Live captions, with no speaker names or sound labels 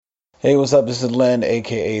Hey, what's up? This is Len,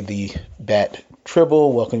 aka the Bat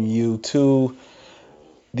Tribble. Welcome you to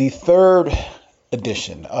the third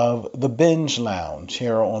edition of the Binge Lounge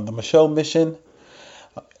here on the Michelle Mission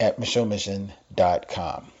at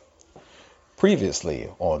michellemission.com. Previously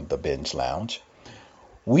on the Binge Lounge,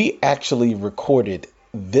 we actually recorded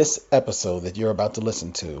this episode that you're about to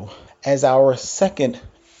listen to as our second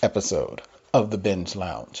episode of the Binge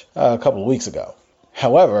Lounge a couple of weeks ago.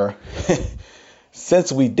 However,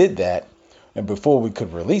 since we did that, and before we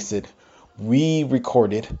could release it, we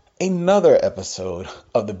recorded another episode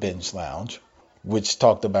of the Binge Lounge, which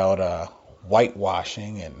talked about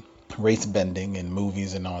whitewashing and race bending in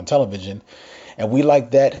movies and on television. And we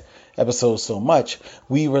liked that episode so much,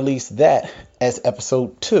 we released that as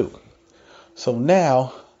episode 2. So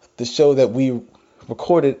now, the show that we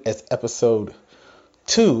recorded as episode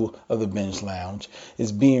 2 of the Binge Lounge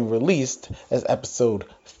is being released as episode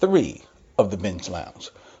 3 of the Binge Lounge,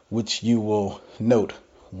 which you will note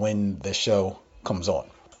when the show comes on.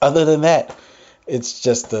 Other than that, it's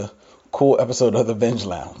just a cool episode of the Binge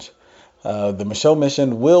Lounge. The Michelle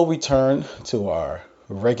Mission will return to our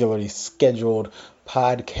regularly scheduled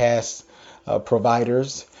podcast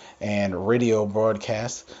providers and radio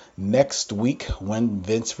broadcasts next week when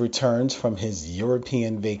Vince returns from his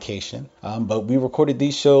European vacation. But we recorded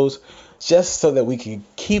these shows just so that we can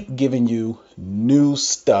keep giving you new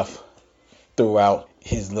stuff throughout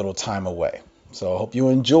his little time away. So I hope you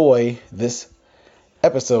enjoy this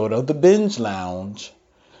episode of the Binge Lounge,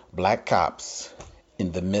 Black Cops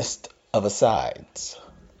in the Midst of Asides.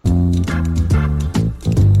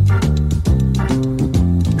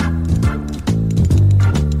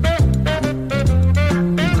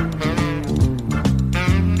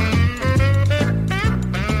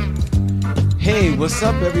 Hey, what's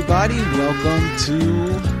up, everybody? Welcome to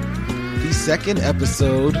the second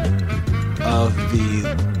episode of the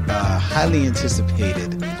highly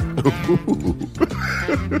anticipated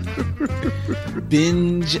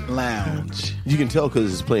Binge Lounge. You can tell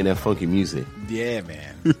because it's playing that funky music. Yeah,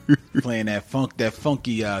 man. Playing that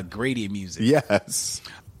funky Grady music. Yes.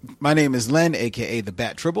 My name is Len, aka the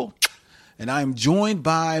Bat Tribble, and I'm joined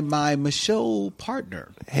by my Michelle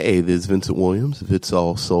partner. Hey, this is Vincent Williams. It's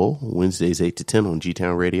All Soul, Wednesdays 8 to 10 on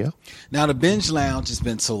G-Town Radio. Now, the Binge Lounge has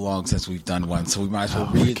been so long since we've done one, so we might as well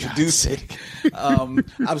reintroduce it.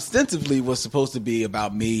 Ostensibly was supposed to be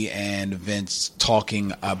about me and Vince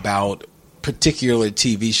talking about particular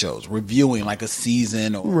TV shows, reviewing like a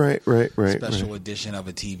season or special edition of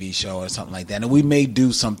a TV show or something like that. And we may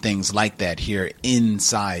do some things like that here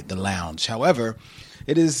inside the lounge. However,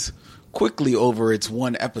 it is quickly over its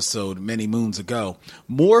one episode many moons ago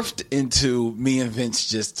morphed into me and Vince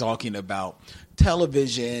just talking about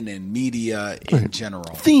television and media in general.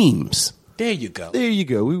 Themes. There you go. There you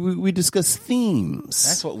go. We discuss themes.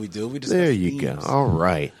 That's what we do. We discuss there you themes. go. All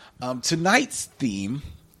right. Tonight's theme,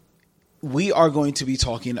 we are going to be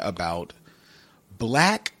talking about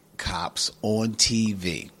black cops on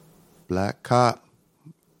TV. Black cop,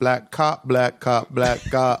 black cop, black cop, black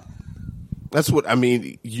cop. That's what I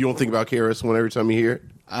mean. You don't think about KRS-One every time you hear it?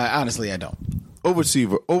 Honestly, I don't.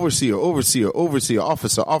 Overseer, officer.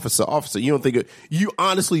 You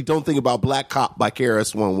honestly don't think about Black Cop by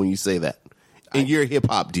KRS-One when you say that. And you're a hip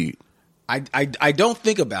hop dude. I don't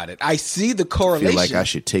think about it. I see the correlation. I feel like I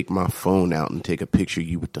should take my phone out and take a picture of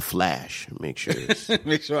you with the flash and make sure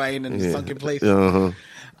make sure I ain't in the sunken place. Uh-huh.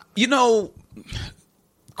 You know,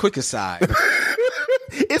 quick aside.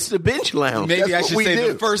 It's the Binge Lounge. Maybe That's I should what we say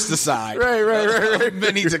do. the first aside. Right.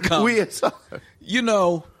 Many to come. You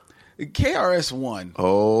know, KRS-One.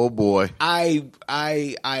 Oh boy. I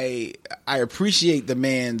appreciate the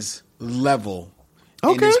man's level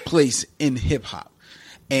in his place in hip hop.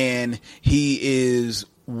 And he is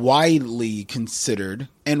widely considered,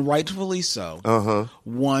 and rightfully so,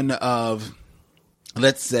 one of,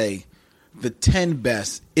 let's say, the 10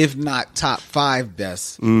 best, if not top 5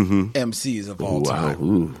 best MCs of all time.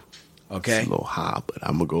 Ooh. Okay? It's a little high, but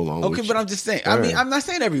I'm going to go along with you. Okay, but I'm just saying. I mean, I'm not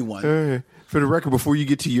saying everyone. For the record, before you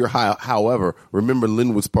get to your high, however, remember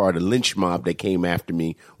Lynn was part of the lynch mob that came after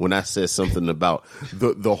me when I said something about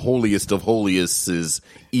the holiest of holiest is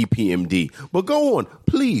EPMD. But go on,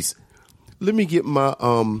 please. Let me get my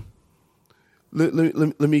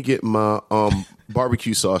let me get my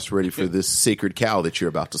barbecue sauce ready for this sacred cow that you're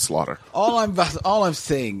about to slaughter. All I'm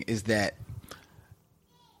saying is that,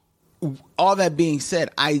 all that being said,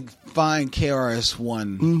 I find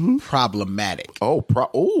KRS-One problematic.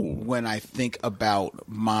 When I think about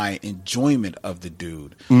my enjoyment of the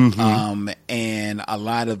dude, and a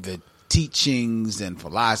lot of the teachings and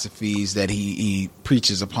philosophies that he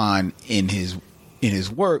preaches upon in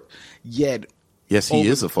his work, yet Yes, he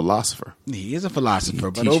is a philosopher. He is a philosopher,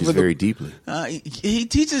 He but teaches very deeply. He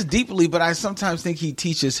teaches deeply, but I sometimes think he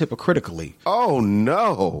teaches hypocritically. Oh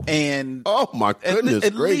no! And oh my goodness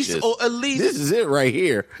gracious! At least this is it right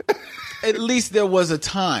here. At least there was a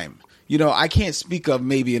time. I can't speak of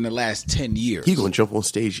maybe in the last 10 years. He gonna jump on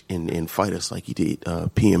stage and fight us like he did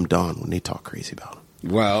PM Dawn when they talk crazy about him.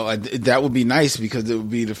 Well, that would be nice because it would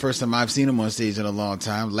be the first time I've seen him on stage in a long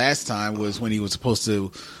time. Last time was when he was supposed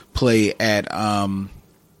to play at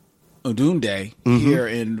Odunde here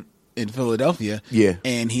in Philadelphia. Yeah.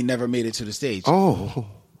 And he never made it to the stage. Oh.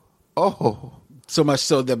 So much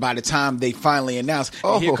so that by the time they finally announced,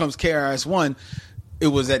 here comes KRS-One, it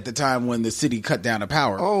was at the time when the city cut down the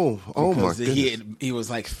power. Oh my goodness. He was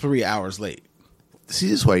like 3 hours late. See,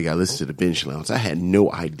 this is why you got to listen to the Binge Lounge. I had no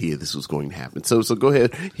idea this was going to happen. So go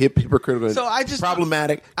ahead, hypocritical. So I just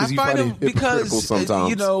problematic. I find him because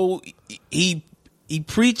sometimes. He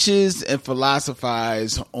preaches and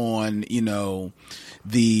philosophizes on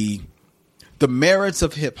the merits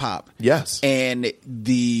of hip hop. Yes, and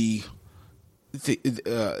the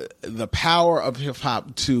power of hip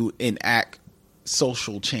hop to enact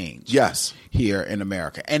social change. Yes, here in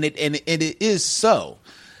America, and it is so.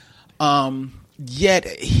 Yet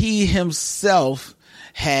he himself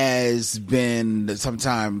has been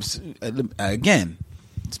sometimes, again,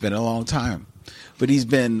 it's been a long time, but he's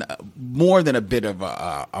been more than a bit of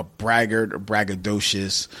a braggart or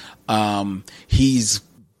braggadocious. He's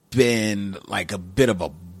been like a bit of a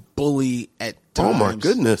bully at times. Oh my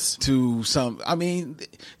goodness! To some, I mean,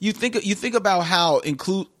 you think about how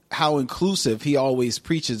inclusive he always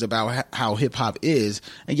preaches about how hip hop is,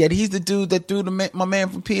 and yet he's the dude that threw my man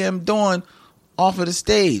from PM Dawn off of the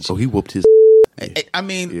stage. Oh, he whooped his. I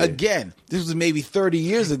mean, again, this was maybe 30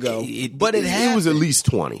 years ago, but it was at least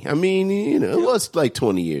 20. I mean, it was like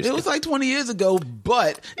 20 years. It was like 20 years ago,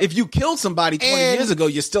 but if you killed somebody 20 years ago,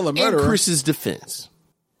 you're still a murderer. In Chris's defense,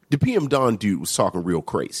 the PM Dawn dude was talking real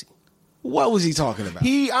crazy. What was he talking about?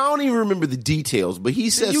 I don't even remember the details, but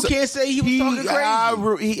he said you can't say he was talking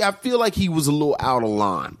crazy. I feel like he was a little out of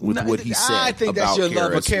line with what he said. I think that's your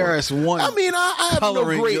love of KRS-One. I mean, I have no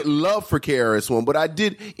great love for KRS-One, but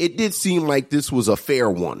it did seem like this was a fair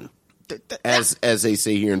one, as they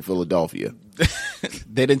say here in Philadelphia.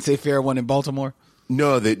 They didn't say fair one in Baltimore?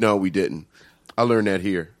 No, we didn't. I learned that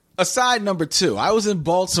here. Aside number 2, I was in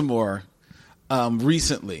Baltimore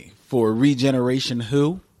recently for Regeneration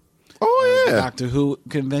Who. Oh yeah, Doctor Who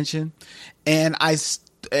convention, and I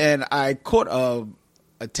caught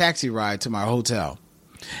a taxi ride to my hotel,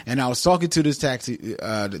 and I was talking to this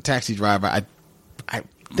the taxi driver. I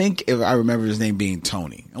think if I remember his name being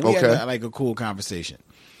Tony, and we had like a cool conversation.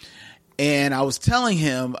 And I was telling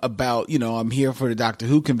him about I'm here for the Doctor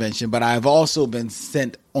Who convention, but I've also been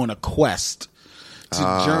sent on a quest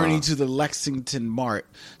to journey to the Lexington Mart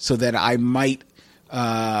so that I might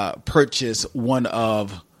purchase one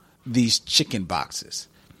of these chicken boxes.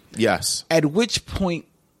 Yes. At which point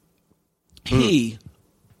he,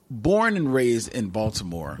 born and raised in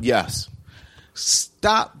Baltimore, yes,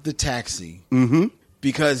 stopped the taxi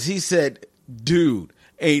because he said, dude,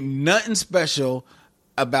 ain't nothing special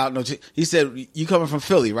about no chicken. He said, you coming from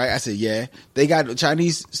Philly, right? I said, yeah. They got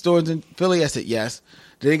Chinese stores in Philly? I said, yes.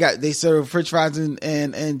 They serve french fries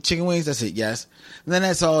and chicken wings? I said, yes. And then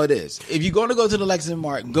that's all it is. If you're going to go to the Lexington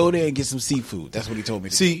Mart, go there and get some seafood. That's what he told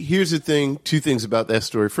me to do. Here's the thing. 2 things about that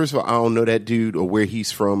story. First of all, I don't know that dude or where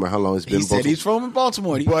he's from or how long he's been in Baltimore. He said he's from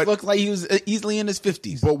Baltimore. He looked like he was easily in his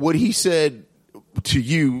 50s. But what he said to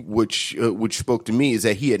you, which spoke to me, is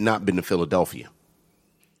that he had not been to Philadelphia.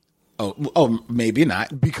 Oh, maybe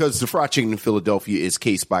not. Because the fried chicken in Philadelphia is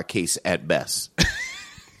case by case at best.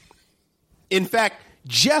 In fact,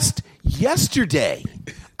 just yesterday,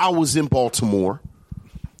 I was in Baltimore,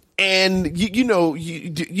 and you know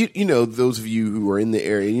those of you who are in the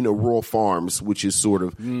area, Rural Farms, which is sort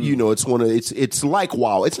of it's like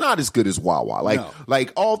Wawa. It's not as good as Wawa.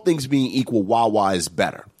 Like all things being equal, Wawa is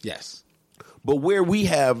better. Yes, but where we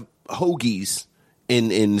have hoagies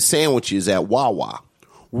in sandwiches at Wawa,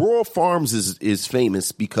 Rural Farms is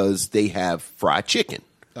famous because they have fried chicken.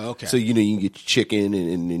 Okay. So, you can get chicken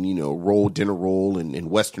and dinner roll and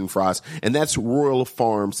Western fries. And that's Royal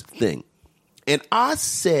Farms thing. And I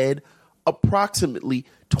said approximately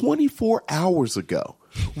 24 hours ago,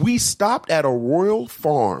 we stopped at a Royal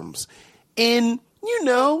Farms in,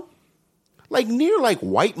 near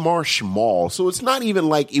White Marsh Mall. So it's not even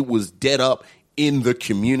like it was dead up in the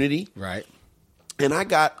community. Right. And I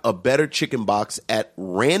got a better chicken box at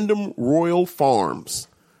random Royal Farms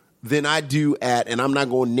than I do at, and I'm not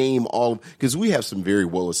going to name all, because we have some very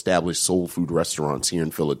well-established soul food restaurants here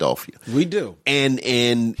in Philadelphia. We do.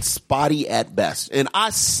 And spotty at best. And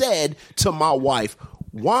I said to my wife,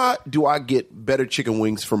 why do I get better chicken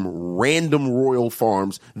wings from random Royal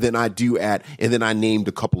Farms than I do at, and then I named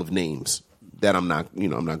a couple of names that I'm not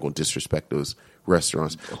going to disrespect those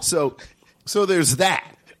restaurants. So there's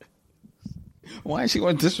that. Why is she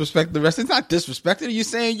going to disrespect the rest? It's not disrespecting. Are you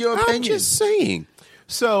saying your opinion? I'm just saying.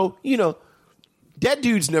 So, that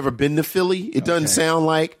dude's never been to Philly. It doesn't sound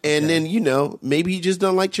like. And then, maybe he just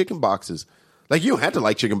doesn't like chicken boxes. Like, you don't have to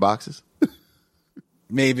like chicken boxes.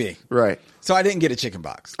 Maybe. Right. So I didn't get a chicken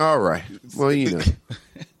box. All right. Well, the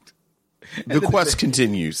quest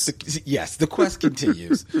continues. Yes, the quest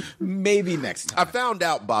continues. Maybe next time. I found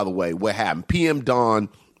out, by the way, what happened. PM Dawn,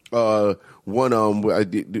 yes,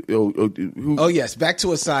 back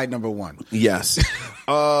to aside number one. Yes.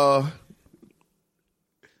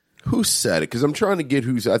 Who said it? Because I'm trying to get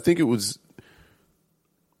who's. I think it was.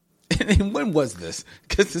 And when was this?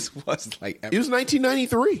 Because this was like. It was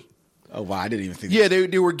 1993. Oh wow! I didn't even think. Yeah,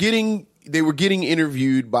 they were getting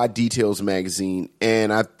interviewed by Details magazine,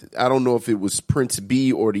 and I don't know if it was Prince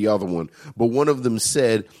B or the other one, but one of them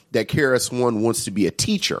said that KRS-One wants to be a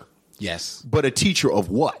teacher. Yes, but a teacher of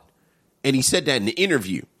what? And he said that in the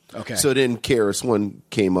interview. Okay. So then KRS-One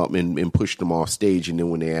came up and pushed him off stage, and then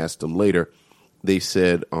when they asked him later, they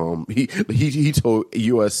said he told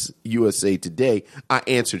USA Today, I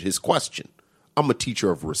answered his question. I'm a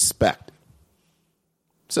teacher of respect.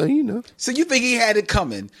 So, So you think he had it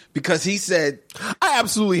coming because he said... I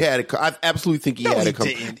absolutely had it. I absolutely think he had it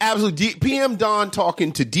coming. Didn't. Absolutely. PM Dawn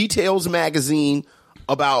talking to Details magazine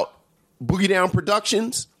about Boogie Down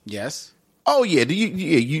Productions. Yes. Oh, yeah.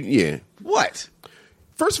 Yeah. What?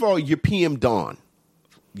 First of all, you're PM Dawn.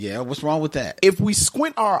 Yeah, what's wrong with that? If we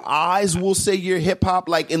squint our eyes, we'll say you're hip hop,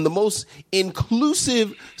 like in the most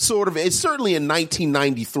inclusive sort of. It's certainly in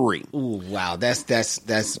 1993. Ooh, wow, that's.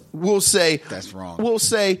 We'll say that's wrong. We'll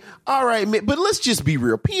say, all right, but let's just be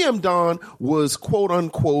real. PM Dawn was quote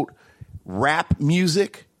unquote rap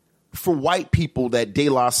music for white people that De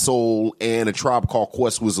La Soul and A Tribe Called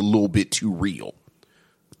Quest was a little bit too real.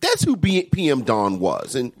 That's who PM Dawn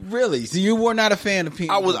was. And really? So you were not a fan of PM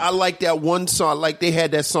Dawn? I like that one song. Like they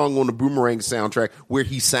had that song on the Boomerang soundtrack where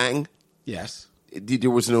he sang. Yes. There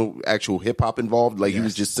was no actual hip hop involved. Like he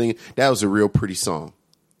was just singing. That was a real pretty song.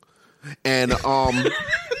 And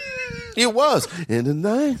it was. In the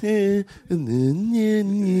night,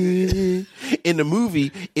 in the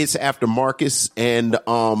movie, it's after Marcus and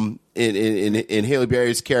Halle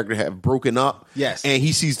Berry's character have broken up. Yes. And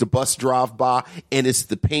he sees the bus drive by, and it's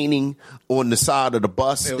the painting on the side of the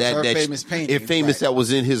bus. It was her famous painting. Right. That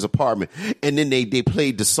was in his apartment. And then they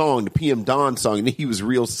played the song, the PM Dawn song, and he was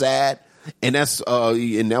real sad. And that's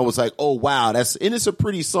and that was like, oh wow, it's a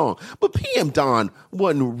pretty song. But PM Dawn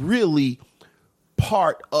wasn't really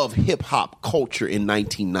part of hip hop culture in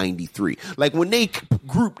 1993. Like when they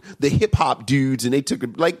grouped the hip hop dudes and they took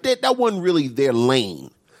it, like that wasn't really their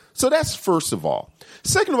lane. So that's first of all.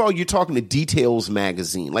 Second of all, you're talking to Details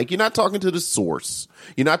magazine. Like you're not talking to The Source.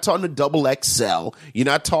 You're not talking to Double XL. You're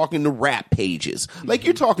not talking to Rap Pages. Like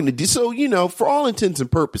you're talking to, so for all intents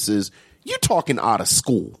and purposes, you're talking out of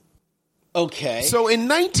school. Okay. So in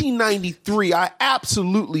 1993, I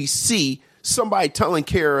absolutely see somebody telling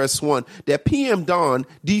KRS-One that PM Dawn,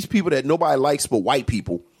 these people that nobody likes but white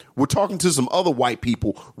people, were talking to some other white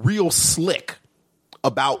people real slick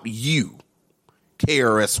about you,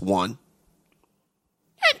 KRS-One.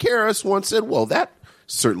 And KRS-One said, well, that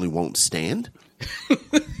certainly won't stand.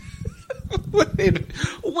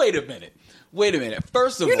 Wait a minute.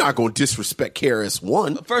 First of all, you're not going to disrespect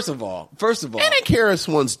KRS-One. First of all. And in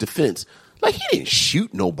KRS-One's defense, like he didn't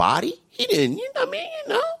shoot nobody. He didn't,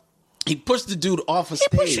 He pushed the dude off a stage.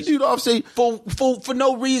 He pushed the dude off stage for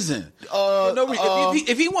no reason.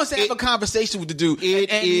 If he wants to have a conversation with the dude and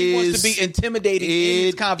he wants to be intimidating in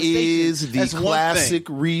his conversation, it is the that's classic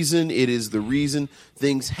reason. It is the reason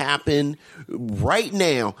things happen right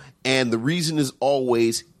now, and the reason is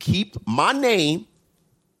always keep my name.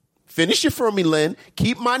 Finish it for me, Len.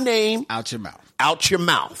 Keep my name out your mouth. Out your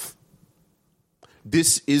mouth.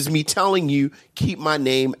 This is me telling you, keep my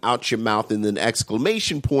name out your mouth, and then the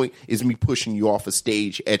exclamation point is me pushing you off a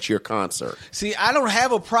stage at your concert. See, I don't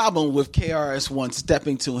have a problem with KRS-One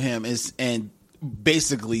stepping to him and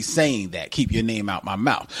basically saying that, keep your name out my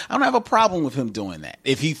mouth. I don't have a problem with him doing that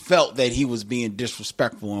if he felt that he was being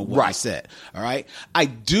disrespectful in what he said. All right? I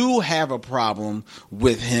do have a problem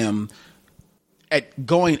with him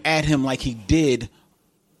going at him like he did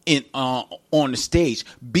on the stage,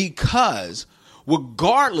 because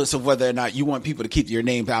regardless of whether or not you want people to keep your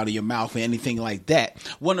name out of your mouth or anything like that,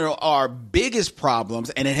 one of our biggest problems,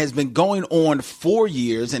 and it has been going on for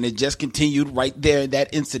years, and it just continued right there,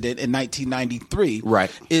 that incident in 1993,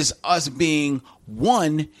 right, is us being,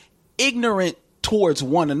 one, ignorant towards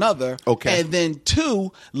one another, okay, and then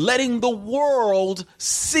two, letting the world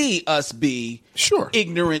see us be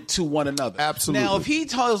ignorant to one another. Absolutely. Now, if he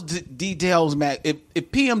tells Details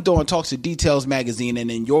if PM Dawn talks to Details magazine, and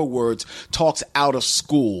in your words talks out of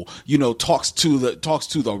school, talks to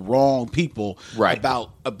the wrong people, right,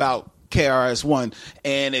 about KRS-One,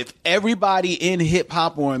 and if everybody in hip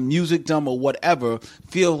hop or in musicdom or whatever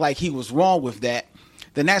feel like he was wrong with that,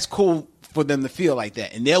 then that's cool for them to feel like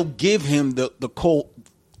that, and they'll give him the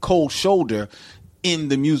cold shoulder in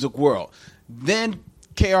the music world. Then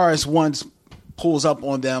KRS-One pulls up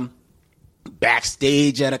on them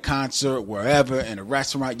backstage at a concert, wherever, in a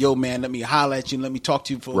restaurant. Yo, man, let me holler at you, let me talk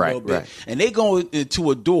to you for a little bit. And they go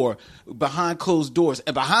into a door behind closed doors,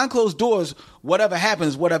 and behind closed doors, whatever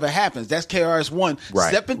happens. That's KRS-One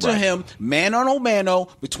stepping to him, mano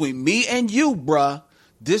between me and you, bruh.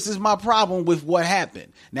 This is my problem with what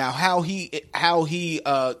happened. Now, how he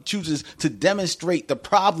chooses to demonstrate the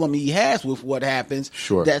problem he has with what happens,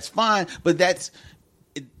 that's fine. But that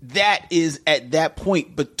is at that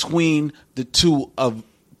point between the two of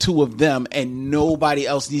them, and nobody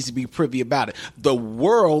else needs to be privy about it. The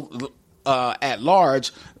world at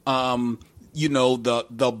large, the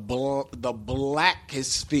black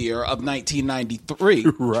sphere of 1993.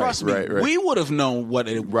 Trust me, we would have known what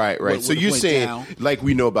it. What so you're saying, down. Like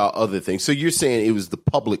we know about other things. So you're saying it was the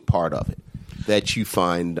public part of it that you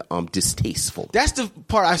find distasteful. That's the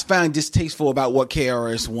part I found distasteful about what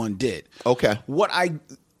KRS-One did. Okay.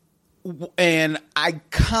 And I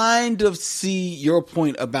kind of see your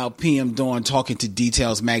point about PM Dawn talking to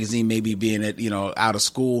Details magazine, maybe being out of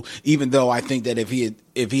school, even though I think that if he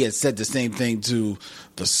had said the same thing to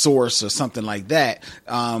The Source or something like that,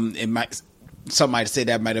 some might say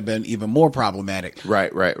that might have been even more problematic.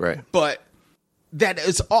 Right. But that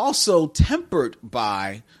is also tempered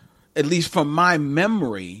by, at least from my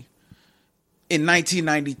memory, in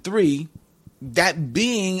 1993, that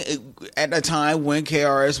being at a time when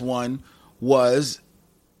KRS-One was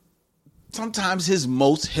sometimes his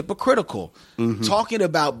most hypocritical, talking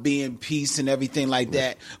about being peace and everything like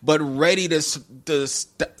that, but ready to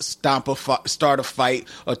start a fight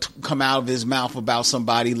or come out of his mouth about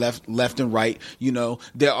somebody left and right.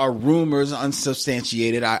 There are rumors,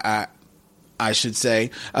 unsubstantiated, I should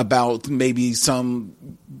say, about maybe some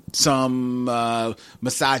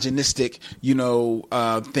misogynistic,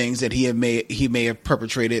 things that he may have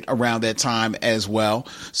perpetrated around that time as well.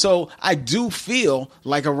 So I do feel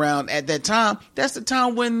like around at that time, that's the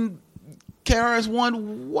time when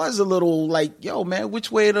KRS-One was a little like, yo, man,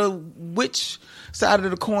 which side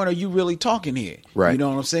of the coin are you really talking here? Right. You know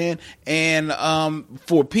what I'm saying? And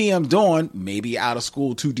for PM Dawn, maybe out of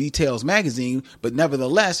school to Details magazine, but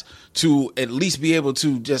nevertheless, to at least be able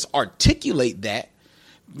to just articulate that,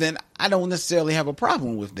 then I don't necessarily have a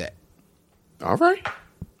problem with that. All right.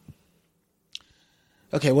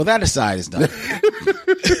 Okay, well, that aside is done.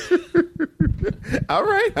 All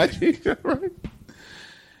right.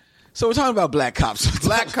 So we're talking about black cops.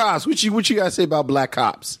 Black cops. What you gotta say about black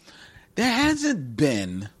cops? There hasn't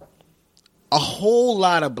been a whole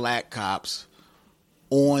lot of black cops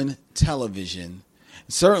on television,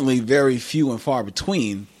 certainly very few and far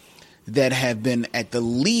between, that have been at the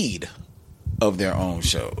lead of their own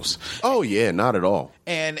shows. Oh yeah, not at all.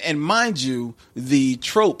 And mind you, the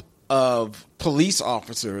trope of police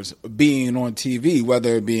officers being on TV,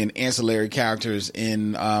 whether it be in ancillary characters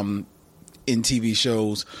in TV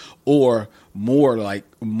shows, or more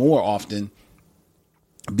often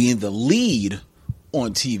being the lead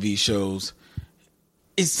on TV shows,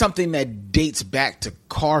 is something that dates back to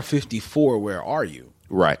Car 54. Where are you?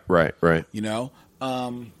 Right.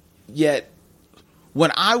 Yet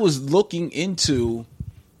when I was looking into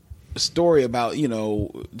a story about,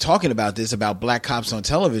 talking about this, about black cops on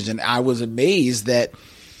television, I was amazed that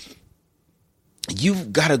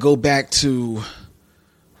you've got to go back to,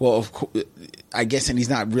 well, of course, I guess, and he's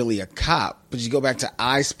not really a cop, but you go back to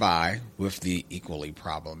I Spy with the equally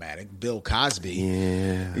problematic Bill Cosby.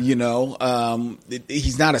 Yeah.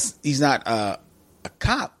 He's not a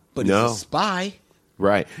cop, but he's a spy.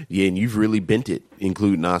 Right. Yeah, and you've really bent it,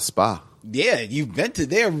 including I Spy. Yeah, you've bent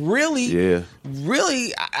it there. Really,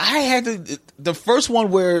 I had the first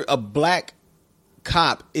one where a black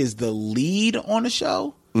cop is the lead on a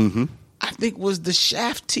show. Mm-hmm. I think was the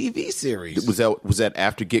Shaft TV series. Was that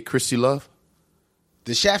after Get Christy Love?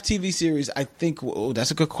 The Shaft TV series, I think. Oh,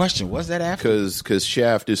 that's a good question. Was that after? Because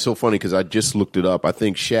Shaft is so funny. Because I just looked it up. I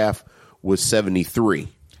think Shaft was 73.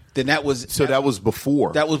 Then that was that was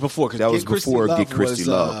before. That was before. That was before Get Christy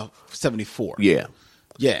Love. 74. Yeah.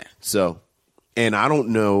 Yeah. So, and I don't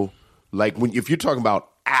know, like if you're talking about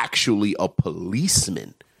actually a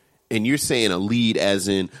policeman, and you're saying a lead as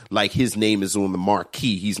in like his name is on the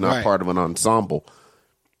marquee, he's not part of an ensemble.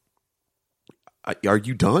 Are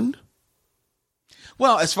you done?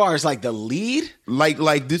 Well, as far as like the lead,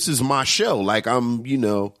 like this is my show. Like I'm,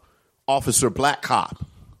 Officer Black Cop.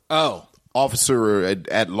 Oh. Officer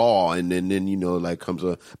at law, and then like comes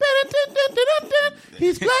a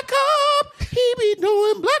he's Black Cop. He be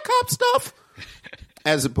doing Black Cop stuff,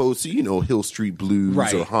 as opposed to Hill Street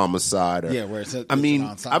Blues or Homicide. Or, where it's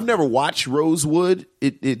I've never watched Rosewood.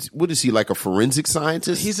 It's what is he, like a forensic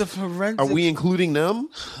scientist? He's a forensic. Are we including them?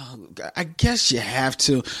 I guess you have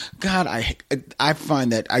to. God, I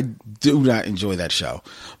find that I do not enjoy that show.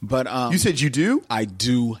 But you said you do? I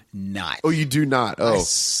do not. Oh, you do not. Oh, I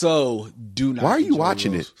so do not. Why are you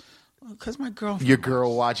watching Rose. it? Because my girlfriend. Your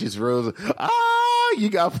girl watches Rose. You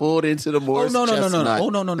got pulled into the Morris. Oh no. Chestnut.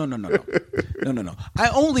 Oh no. I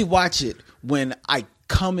only watch it when I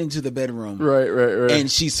come into the bedroom. Right. And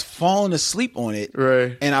she's falling asleep on it.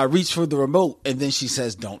 Right. And I reach for the remote, and then she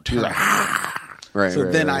says, "Don't turn." Right.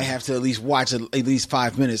 So then I have to at least watch at least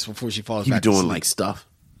 5 minutes before she falls back. He's doing asleep. like stuff,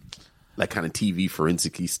 like kind of TV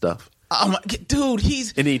forensic-y stuff. Dude,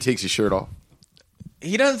 and then he takes his shirt off.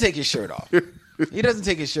 He doesn't take his shirt off. He doesn't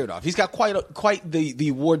take his shirt off. He's got quite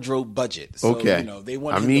the wardrobe budget. So, okay. They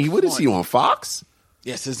want. What is he on Fox?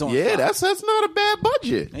 Yes, it's on. Yeah, Fox. that's not a bad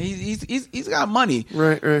budget. He's got money.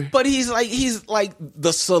 Right. But he's like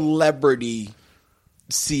the celebrity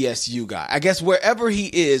CSU guy. I guess wherever he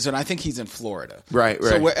is, and I think he's in Florida. Right.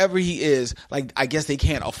 So wherever he is, like I guess they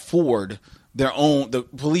can't afford their own. The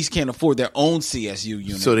police can't afford their own CSU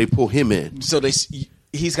unit. So they pull him in. So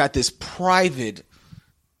he's got this private,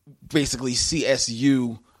 basically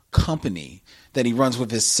CSU company that he runs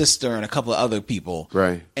with his sister and a couple of other people.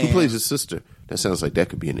 Right. Who plays his sister? That sounds like that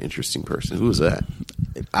could be an interesting person. Who is that?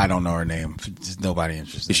 I don't know her name. Just nobody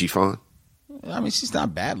interested. Is she fine? I mean, she's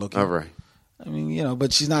not bad looking. All right. I mean,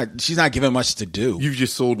 but she's not given much to do. You've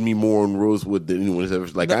just sold me more on Rosewood than anyone has ever.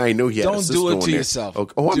 Like, I didn't know he had a sister on there. Don't do it to yourself.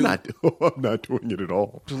 Okay. I'm not doing it at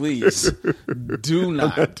all. Please do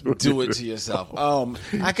not do it to yourself.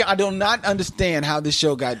 I do not understand how this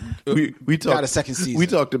show got a second season. We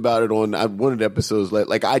talked about it on one of the episodes.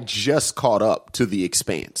 Like I just caught up to The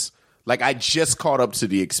Expanse. The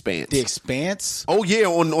Expanse? Oh yeah,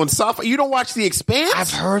 on Sci-Fi. You don't watch The Expanse?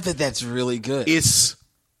 I've heard that's really good. It's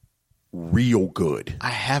real good. I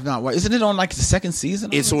have not watched. Isn't it on like the second season?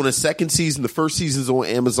 It's on the second season. The first season's on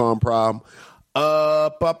Amazon Prime.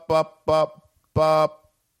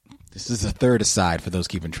 This is the third aside for those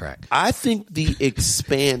keeping track. I think The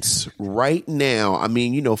Expanse right now. I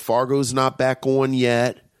mean, Fargo's not back on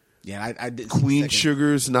yet. Yeah, I did. Queen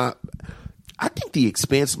Sugar's not. I think The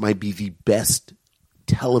Expanse might be the best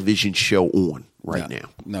television show on right now.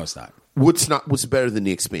 No, it's not. What's better than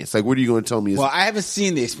The Expanse? Like, what are you going to tell me? Well, I haven't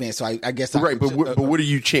seen The Expanse, so I guess right. But what are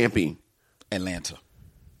you championing? Atlanta.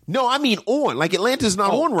 No, I mean on. Like Atlanta's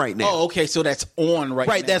not on right now. Oh, okay. So that's on right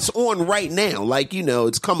now. Right, that's on right now. Like,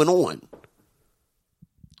 it's coming on.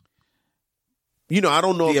 I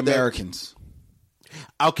don't know The Americans.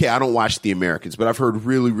 Okay, I don't watch The Americans, but I've heard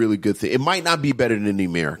really, really good things. It might not be better than The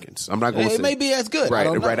Americans. I'm not going to say. It may be as good. Right, I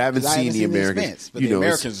don't know, right. I haven't seen The Americans. The Expanse, but The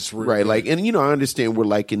Americans is really right. good. Like, and I understand we're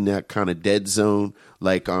like in that kind of dead zone.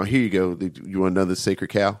 Like, here you go. You want another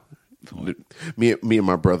sacred cow? Me and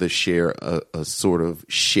my brother share a sort of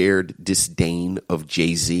shared disdain of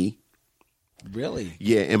Jay-Z. Really?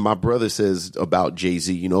 Yeah, and my brother says about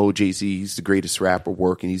Jay-Z, Jay-Z, he's the greatest rapper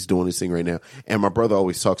working. He's doing his thing right now. And my brother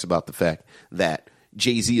always talks about the fact that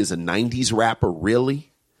Jay-Z is a 90s rapper,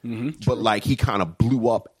 really. Mm-hmm, but like he kind of blew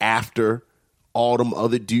up after all them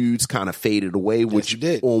other dudes kind of faded away, which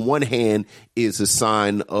on one hand is a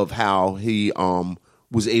sign of how he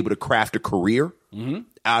was able to craft a career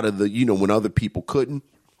out of the, when other people couldn't.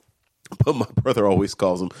 But my brother always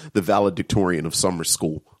calls him the valedictorian of summer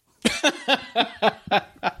school.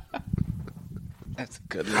 That's a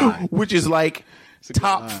good line. Which is like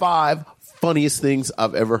top 5 funniest things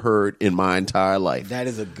I've ever heard in my entire life. That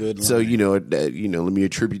is a good line. So, let me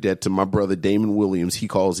attribute that to my brother Damon Williams. He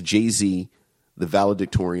calls Jay-Z the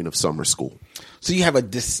valedictorian of summer school. So you have a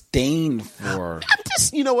disdain for...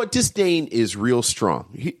 Disdain is real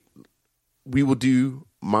strong. We will do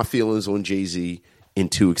my feelings on Jay-Z in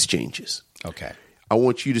 2 exchanges. Okay. I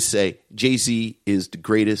want you to say Jay-Z is the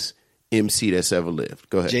greatest MC that's ever lived.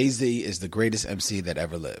 Go ahead. Jay-Z is the greatest MC that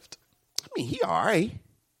ever lived. I mean, he all right.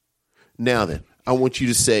 Now then, I want you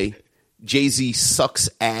to say Jay-Z sucks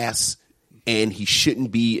ass and he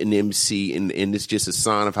shouldn't be an MC, and it's just a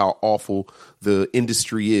sign of how awful the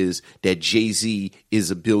industry is that Jay-Z is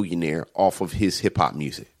a billionaire off of his hip-hop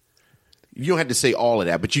music. You don't have to say all of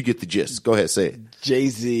that, but you get the gist. Go ahead, say it.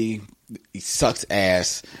 Jay-Z, he sucks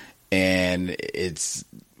ass, and it's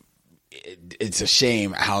a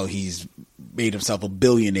shame how he's made himself a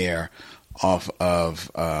billionaire off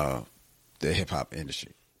of the hip-hop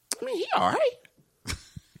industry. I mean, he all right.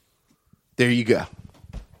 There you go.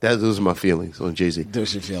 Those are my feelings on Jay-Z.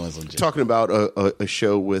 Those are your feelings on Jay-Z. Talking about a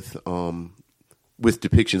show with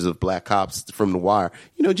depictions of black cops from The Wire.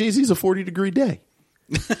 You know, Jay-Z's a 40-degree day.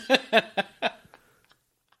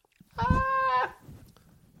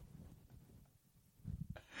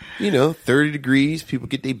 You know, 30 degrees, people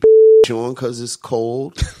get their on because it's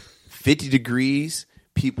cold. 50 degrees,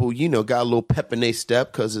 people, you know, got a little pep in their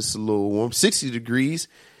step because it's a little warm. 60 degrees,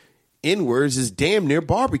 inwards is damn near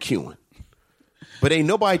barbecuing. But ain't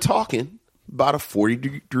nobody talking about a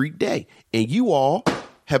 40-degree day. And you all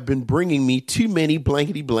have been bringing me too many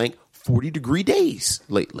blankety blank 40-degree days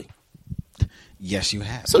lately. Yes, you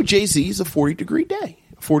have. So Jay-Z is a 40-degree day.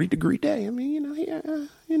 40-degree day. I mean, you know, yeah,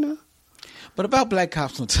 you know. But about black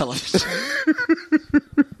cops on television.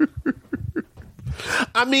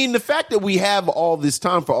 I mean, the fact that we have all this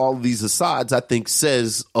time for all of these asides, I think,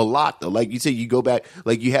 says a lot, though. Like you say, you go back,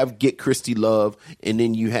 like you have Get Christy Love, and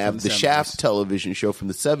then you have the Shaft television show from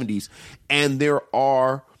the 70s. And there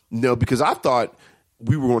are, because I thought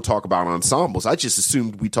we were going to talk about ensembles. I just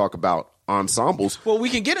assumed we talk about ensembles. Well, we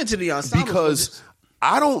can get into the ensembles. Because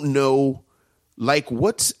I don't know, like,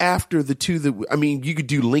 what's after the two that, I mean, you could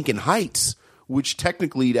do Lincoln Heights, which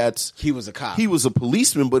technically he was a cop. He was a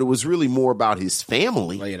policeman, but it was really more about his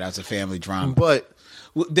family. Oh, yeah, that's a family drama. But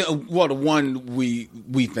the one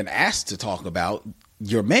we've been asked to talk about,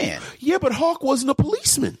 Your Man. Yeah, but Hawk wasn't a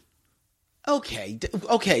policeman. Okay,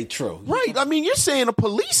 true. Right. I mean, you're saying a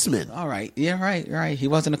policeman. All right. Yeah, right. He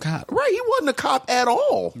wasn't a cop. Right. He wasn't a cop at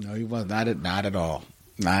all. No, he was not at all.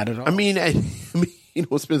 Not at all. I mean, you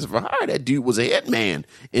know, Spencer for Hire, that dude was a hitman,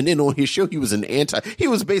 and then on his show he was he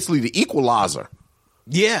was basically the equalizer.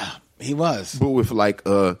 Yeah, he was. But with like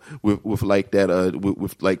that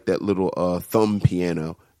little thumb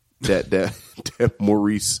piano that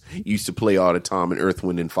Maurice used to play all the time in Earth,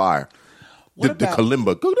 Wind and Fire. The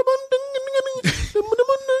kalimba.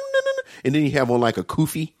 And then he have on like a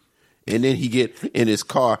kufi. And then he get in his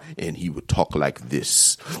car and he would talk like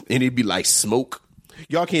this. And it'd be like smoke.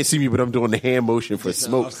 Y'all can't see me, but I'm doing the hand motion for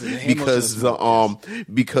smoke because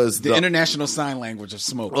the international sign language of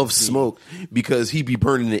smoke. Because he'd be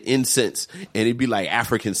burning the incense and it'd be like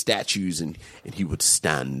African statues, and he would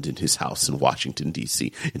stand in his house in Washington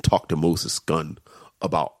D.C. and talk to Moses Gunn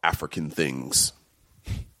about African things.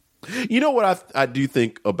 You know what I do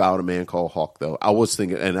think about A Man Called Hawk, though? I was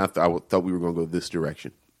thinking, and I thought we were going to go this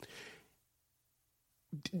direction.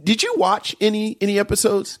 Did you watch any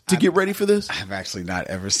episodes to get ready for this? I've actually not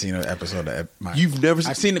ever seen an episode of You've never seen?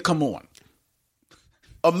 I've seen it come on.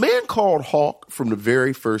 A Man Called Hawk from the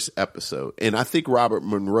very first episode, and I think Robert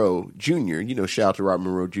Monroe Jr., shout out to Robert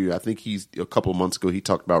Monroe Jr., I think he's, a couple of months ago, he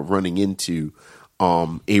talked about running into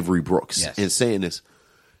Avery Brooks and saying this.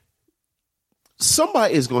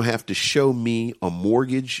 Somebody is going to have to show me a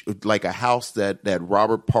mortgage, like a house that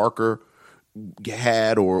Robert Parker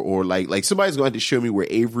had, or like somebody's going to have to show me where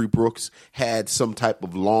Avery Brooks had some type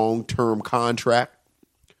of long-term contract.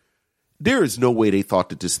 There is no way they thought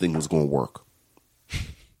that this thing was going to work.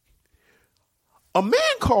 A Man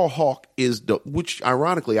Called Hawk which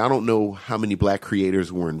ironically, I don't know how many black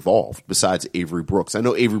creators were involved besides Avery Brooks. I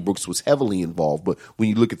know Avery Brooks was heavily involved, but when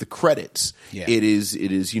you look at the credits, it is,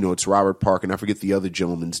 it's Robert Park, and I forget the other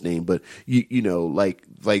gentleman's name, but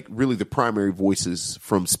like really the primary voices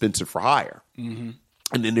from Spencer for Hire. Mm-hmm.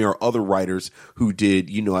 And then there are other writers who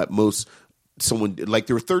did, at most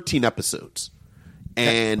there were 13 episodes.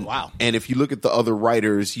 And wow. And if you look at the other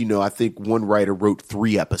writers, I think one writer wrote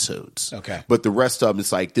 3 episodes. Okay. But the rest of them,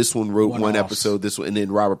 it's like this one wrote one episode, this one, and then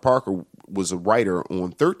Robert Parker was a writer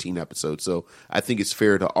on 13 episodes. So I think it's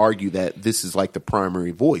fair to argue that this is like the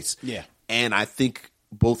primary voice. Yeah. And I think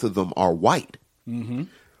both of them are white. Mm-hmm.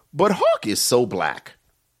 But Hawk is so black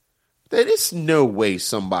that it's no way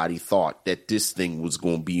somebody thought that this thing was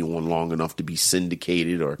going to be on long enough to be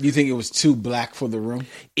syndicated. Or you think it was too black for the room?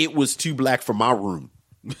 It was too black for my room.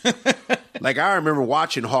 Like, I remember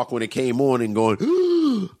watching Hawk when it came on and going,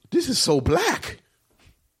 this is so black.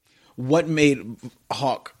 What made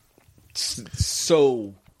Hawk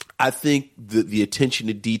so I think the attention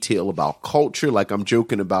to detail about culture, like I'm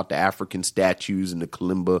joking about the African statues and the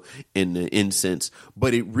kalimba and the incense,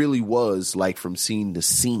 but it really was like from scene to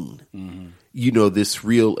scene, this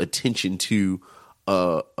real attention to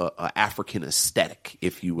a African aesthetic,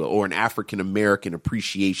 if you will, or an African American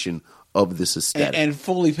appreciation of this aesthetic. And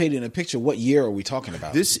fully painted in a picture, what year are we talking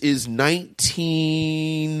about? This is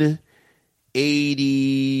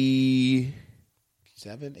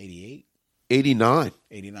 1987, 88? 89.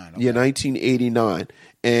 89. Okay. Yeah, 1989.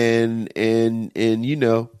 And then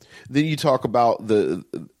you talk about the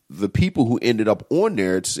people who ended up on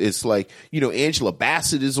there. It's like, Angela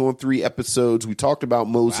Bassett is on 3 episodes. We talked about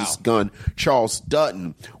Moses Gunn, Charles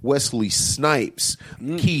Dutton, Wesley Snipes,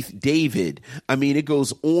 Keith David. I mean, it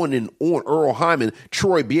goes on and on. Earl Hyman,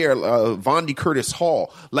 Troy Bear, Vondi Curtis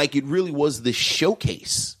Hall. Like, it really was the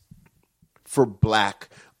showcase for black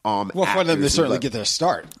for them to certainly get their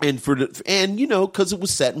start, because it was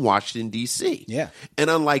set in Washington D.C. Yeah, and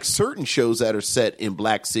unlike certain shows that are set in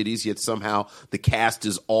black cities, yet somehow the cast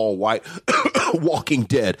is all white. Walking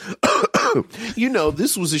Dead,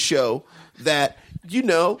 this was a show that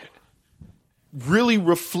really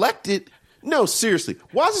reflected. No, seriously,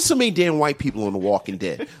 why is there so many damn white people on The Walking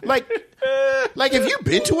Dead? Like, have you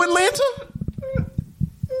been to Atlanta?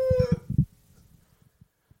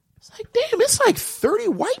 Damn, it's like 30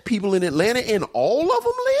 white people in Atlanta, and all of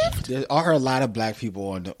them lived? There are a lot of black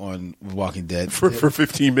people on Walking Dead. For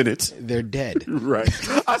 15 minutes. They're dead. Right.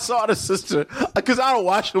 I saw the sister, because I don't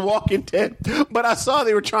watch The Walking Dead, but I saw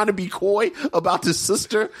they were trying to be coy about the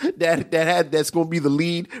sister that's going to be the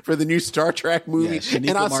lead for the new Star Trek movie. Yeah,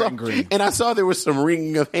 and I saw there was some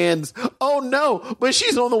wringing of hands. Oh, no, but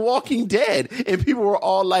she's on The Walking Dead. And people were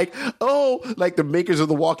all like, oh, like the makers of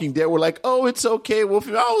The Walking Dead were like, oh, it's okay. Well,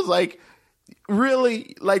 I was like,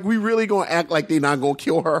 really? Like, we really gonna act like they're not gonna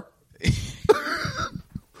kill her?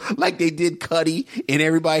 Like they did Cuddy and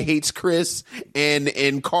Everybody Hates Chris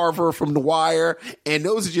and Carver from The Wire, and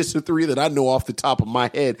those are just the 3 that I know off the top of my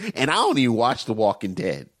head, and I don't even watch The Walking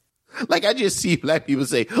Dead. Like, I just see black people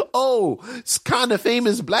say, oh, it's kind of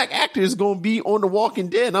famous black actor is going to be on The Walking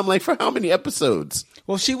Dead. And I'm like, for how many episodes?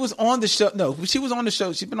 Well, she was on the show. No, she was on the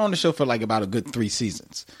show. She's been on the show for like about a good 3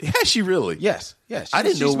 seasons. Has she really? Yes. I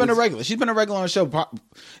didn't know. She's been a regular. She's been a regular on the show.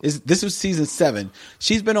 This was season 7.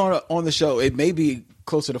 She's been on the show. It may be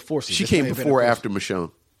closer to 4 seasons. She came before or after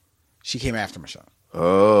Michonne? She came after Michonne.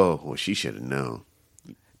 Oh, well, she should have known.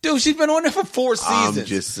 Dude, she's been on there for 4 seasons. I'm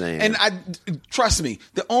just saying. And trust me,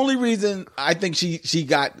 the only reason I think she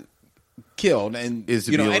got killed and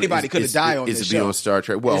anybody could have died on this show. Is to be on Star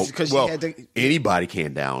Trek. Well, she anybody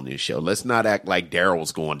can die on this show. Let's not act like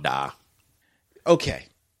Daryl's going to die. Okay.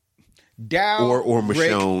 Daryl or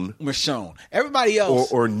Michonne. Michonne. Everybody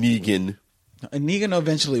else. Or Negan. Negan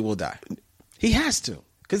eventually will die. He has to,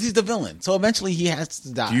 because he's the villain. So eventually he has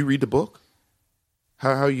to die. Do you read the book?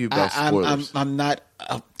 How are you about spoilers? I'm not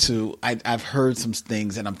up to. I've heard some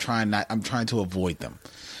things, and I'm trying to avoid them.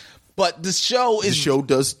 But the show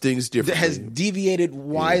does things differently. Has deviated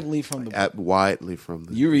widely from the book. Widely from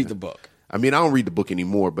the. You read the book. I mean, I don't read the book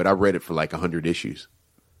anymore, but I read it for like 100 issues.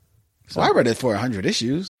 So I read it for 100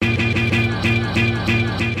 issues.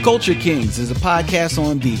 Culture Kings is a podcast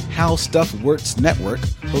on the How Stuff Works network,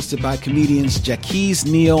 hosted by comedians Jaquez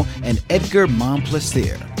Neal and Edgar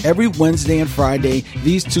Monplaisir. Every Wednesday and Friday,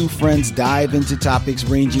 these 2 friends dive into topics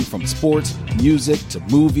ranging from sports, music, to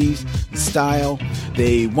movies, style.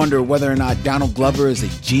 They wonder whether or not Donald Glover is a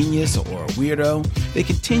genius or a weirdo. They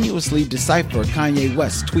continuously decipher Kanye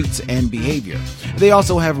West's tweets and behavior. They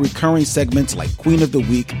also have recurring segments like Queen of the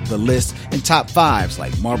Week, The List, and Top 5s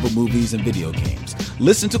like Marvel movies and video games.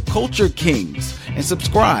 Listen to Culture Kings and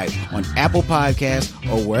subscribe on Apple Podcasts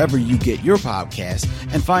or wherever you get your podcasts,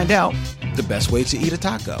 and find out the best way to eat a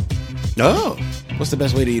taco. Oh. What's the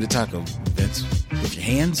best way to eat a taco, Vince? With your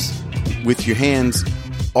hands? With your hands.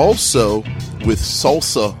 Also with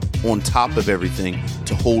salsa on top of everything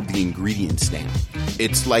to hold the ingredients down.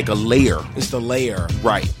 It's like a layer. It's the layer.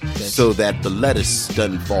 Right. So that the lettuce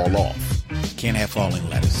doesn't fall off. Can't have falling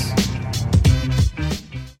lettuce.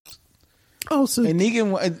 Oh, so and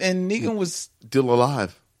Negan was still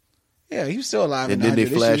alive. Yeah, he was still alive. And then they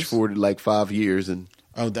flash forwarded like 5 years and.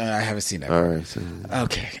 Oh, I haven't seen that. All right. So.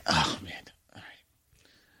 Okay. Oh man. All right.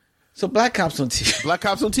 So Black Cops on TV. Black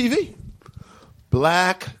Cops on TV.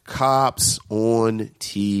 Black Cops on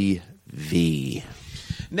TV.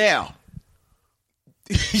 Now,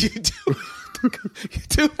 you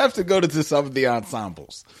do have to go to some of the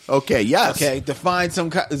ensembles. Okay. Yes. Okay. To find some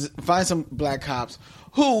black cops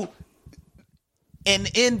who.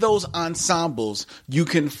 And in those ensembles, you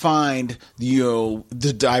can find,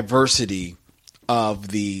 the diversity of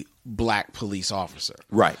the black police officer.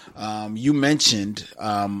 Right. You mentioned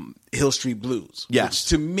Hill Street Blues, Yes. which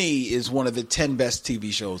to me is one of the 10 best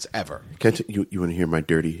TV shows ever. You want to hear my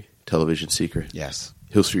dirty television secret? Yes.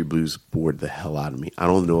 Hill Street Blues bored the hell out of me. I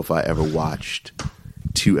don't know if I ever watched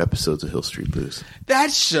 2 episodes of Hill Street Blues.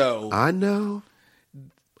 That show. I know.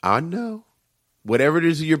 Whatever it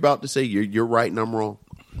is you're about to say, you're right and I'm wrong.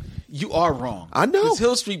 You are wrong. I know. Because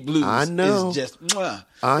Hill Street Blues I know. is just mwah.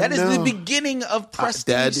 I That is know. the beginning of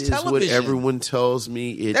prestige That is television. what everyone tells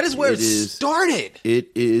me. That is where it started.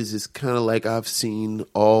 It is. It's kind of like I've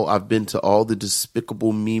been to all the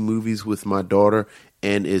Despicable Me movies with my daughter,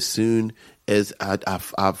 and as soon as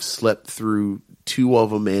I've slept through 2 of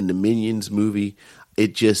them and the Minions movie,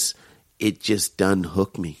 it just done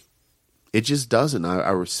hook me. It just doesn't.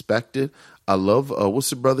 I respect it. I love what's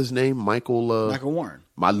the brother's name? Michael Warren.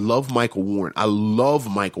 I love Michael Warren.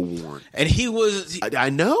 And he was I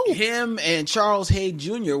know. him and Charles Hay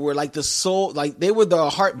Jr. were like the soul, like they were the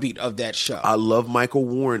heartbeat of that show. I love Michael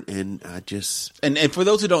Warren, and I just and for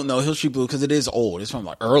those who don't know, Hill Street Blues, because it is old, it's from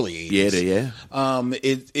like early 80s. Yeah.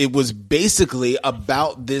 It was basically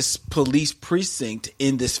about this police precinct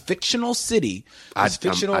in this fictional city, this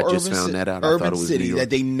fictional I just urban found that out. I urban thought it was New city York. that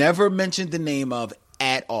they never mentioned the name of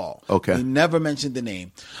at all. Okay. They never mentioned the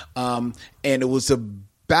name. And it was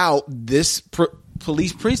about this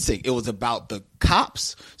police precinct. It was about the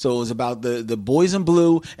cops. So it was about the boys in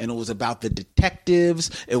blue, and it was about the detectives.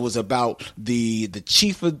 It was about the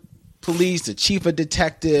chief of police, the chief of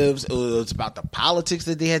detectives. It was about the politics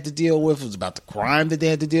that they had to deal with. It was about the crime that they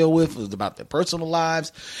had to deal with. It was about their personal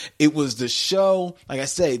lives. It was the show, like I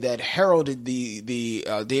say, that heralded the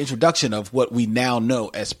introduction of what we now know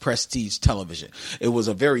as prestige television. It was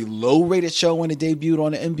a very low rated show when it debuted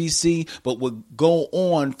on the NBC, but would go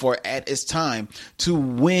on for at its time to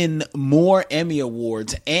win more Emmy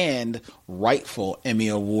Awards and rightful Emmy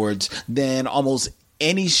Awards than almost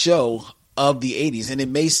any show of the 80s, and it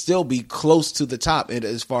may still be close to the top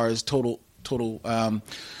as far as total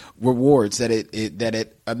rewards that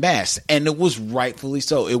it amassed, and it was rightfully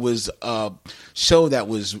so. It was a show that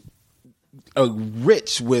was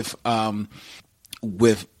rich with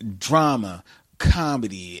drama,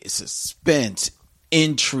 comedy, suspense,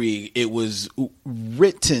 intrigue. It was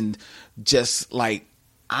written just like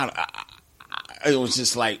it was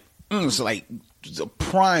just like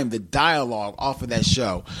prime the dialogue off of that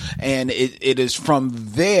show, and it is from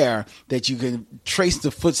there that you can trace the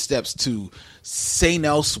footsteps to Saint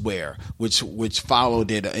Elsewhere, which followed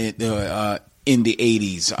it in the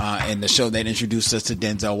 80s, and the show that introduced us to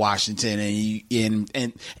Denzel Washington,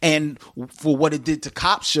 and for what it did to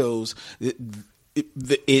cop shows,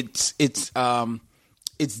 its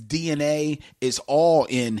DNA is all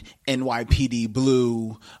in NYPD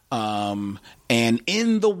Blue, and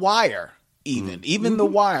in The Wire. Even The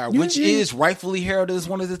Wire, which is rightfully heralded as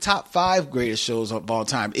one of the top 5 greatest shows of all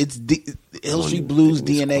time. It's Hill Street Blues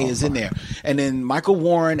DNA is in there. And then Michael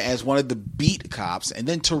Warren as one of the beat cops, and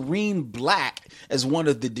then Tareen Black as one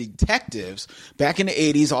of the detectives back in the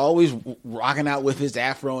 80s, always rocking out with his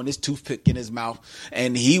afro and his toothpick in his mouth.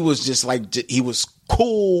 And he was just like, he was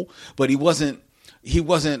cool, but he wasn't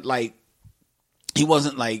like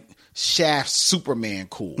Shaft Superman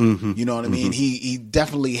cool. Mm-hmm. You know what I mean? He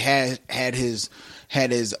definitely had his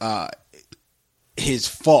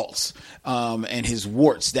faults and his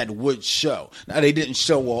warts that would show. Now they didn't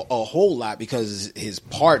show a whole lot because his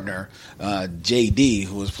partner JD,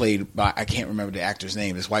 who was played by, I can't remember the actor's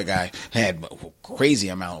name, this white guy, had a crazy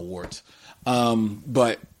amount of warts.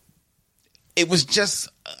 But it was just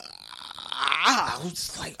I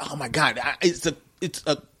was like, oh my God, it's a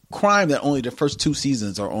crime that only the first 2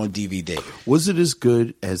 seasons are on DVD. Was it as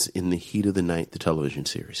good as In the Heat of the Night, the television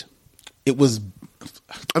series? It was.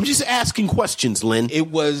 I'm just asking questions, Lynn.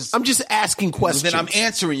 I'm just asking questions. Then I'm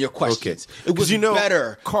answering your questions. Okay. It was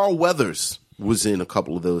better. Carl Weathers was in a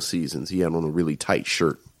couple of those seasons. He had on a really tight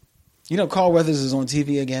shirt. You know, Carl Weathers is on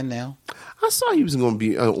TV again now. I saw he was going to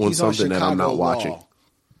be on something that I'm not watching.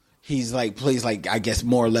 He's plays I guess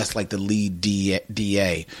more or less like the lead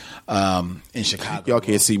DA in Chicago. Y'all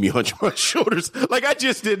can't see me hunch my shoulders. Like I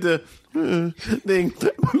just did the thing.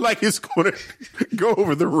 Like it's going to go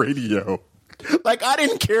over the radio. Like I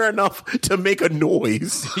didn't care enough to make a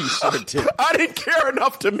noise. You sure did. I didn't care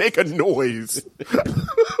enough to make a noise.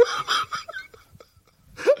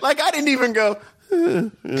 Like I didn't even go.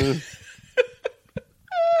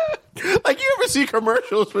 Like you ever see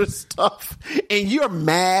commercials for stuff and you're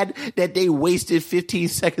mad that they wasted 15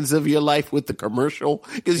 seconds of your life with the commercial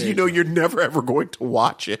because you know you're never ever going to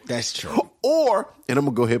watch it. That's true. Or, and I'm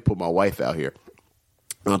going to go ahead and put my wife out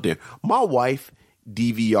there. My wife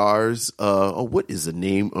DVRs. What is the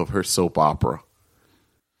name of her soap opera?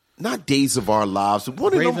 Not Days of Our Lives.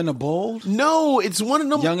 Brave and the Bold? No, it's one of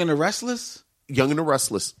them. Young and the Restless? Young and the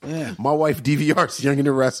Restless. Yeah. My wife DVRs Young and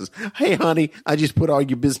the Restless. Hey, honey, I just put all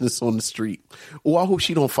your business on the street. Oh, I hope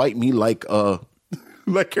she don't fight me like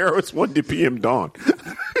KRS-One did PM Dawn.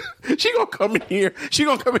 She gonna come in here. She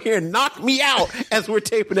gonna come in here and knock me out as we're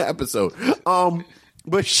taping the episode.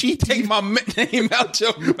 But she Take my name out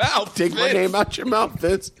your mouth. Take my name out your mouth,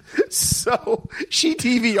 Vince. So she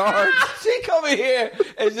DVR'd. She come in here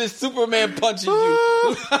and just Superman punches you.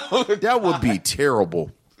 That would be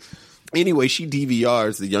terrible. Anyway, she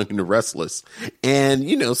DVRs The Young and the Restless. And,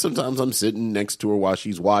 sometimes I'm sitting next to her while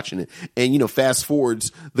she's watching it. And, fast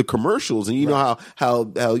forwards the commercials. And you know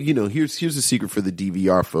how here's the secret for the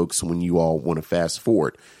DVR folks when you all want to fast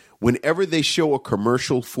forward. Whenever they show a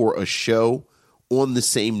commercial for a show on the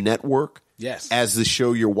same network as the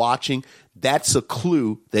show you're watching, that's a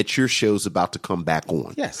clue that your show's about to come back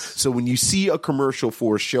on. Yes. So when you see a commercial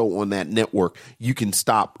for a show on that network, you can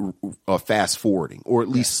stop fast forwarding or at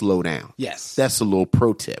least slow down. Yes. That's a little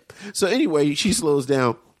pro tip. So anyway, she slows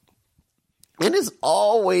down. And it's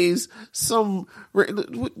always some what's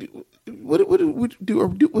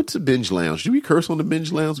the binge lounge? Do we curse on the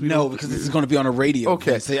binge lounge? No, because this is going to be on the radio.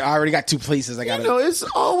 Okay. So I already got two places I got to. It's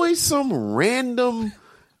always some random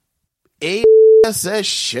ASS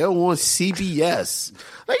show on CBS.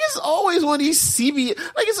 It's always one of these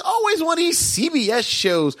CBS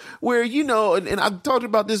shows where, and I've talked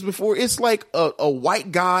about this before. It's like a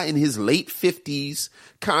white guy in his late 50s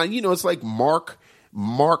kind, it's like Mark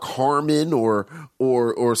Harmon or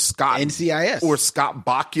Scott NCIS or Scott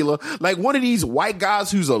Bakula, like one of these white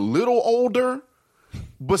guys who's a little older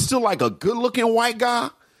but still like a good looking white guy,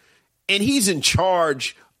 and he's in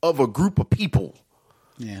charge of a group of people.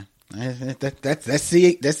 Yeah, that's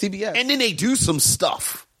CBS. And then they do some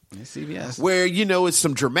stuff. That's CBS where it's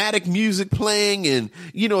some dramatic music playing, and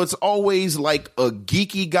it's always like a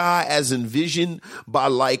geeky guy as envisioned by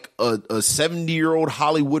like a 70-year-old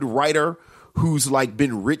Hollywood writer who's like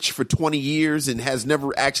been rich for 20 years and has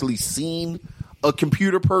never actually seen a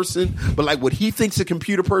computer person, but like what he thinks a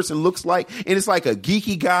computer person looks like. And it's like a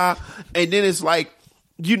geeky guy. And then it's like,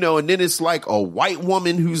 and then it's like a white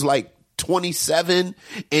woman who's like 27.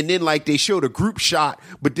 And then like they showed a group shot,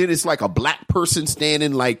 but then it's like a black person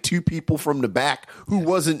standing like two people from the back who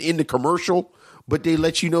wasn't in the commercial, but they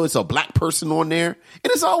let you know it's a black person on there.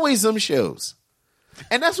 And it's always them shows.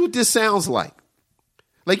 And that's what this sounds like.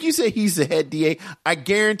 Like you say, he's the head DA. I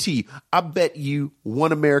guarantee you, I bet you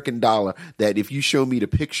 $1 American that if you show me the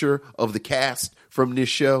picture of the cast from this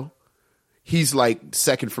show, he's like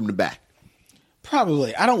second from the back.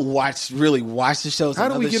 Probably. I don't really watch the shows. How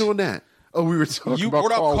do we get on that? Oh, we were talking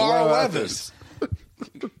about Carl Weathers.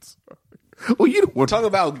 Well, you don't want talk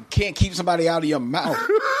about can't keep somebody out of your mouth.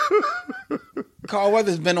 Carl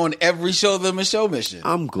Weathers been on every show of the Michelle Mission.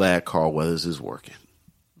 I'm glad Carl Weathers is working.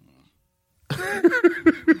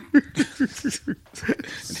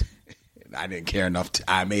 I didn't care enough.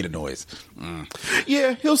 I made a noise.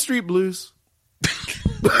 Yeah, Hill Street Blues.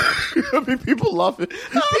 I mean, people love it.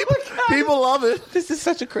 People love it. This is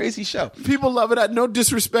such a crazy show. People love it. No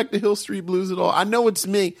disrespect to Hill Street Blues at all. I know it's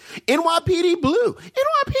me. NYPD Blue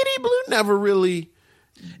never really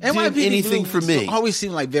did anything for me. Always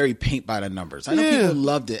seemed like very paint by the numbers. I know people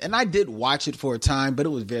loved it, and I did watch it for a time, but it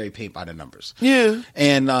was very paint by the numbers. Yeah,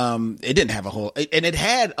 and it didn't have and it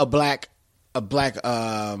had a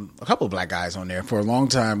couple of black guys on there for a long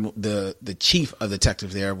time. The chief of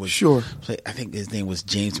detectives there was I think his name was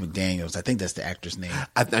James McDaniels. I think that's the actor's name.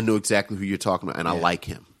 I know exactly who you're talking about, and I like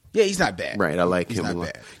him. Yeah, he's not bad. Right, I like him a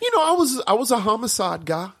lot. Bad. I was a homicide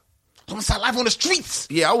guy. Homicide Life on the Streets.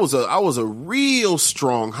 Yeah, I was a real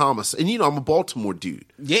strong homicide, and I'm a Baltimore dude.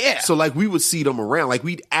 Yeah, so like we would see them around, like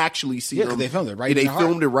we'd actually see them. They filmed it right. They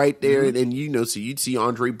filmed it right there, and so you'd see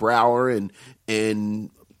Andre Brower and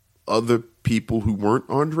other people who weren't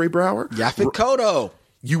Andre Brower. Yaphet Kotto.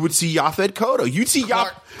 You would see Yaphet Kotto. You'd see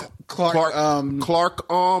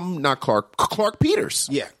Clark Peters.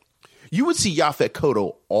 Yeah. You would see Yaphet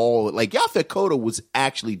Kotto Yaphet Kotto was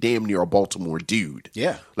actually damn near a Baltimore dude.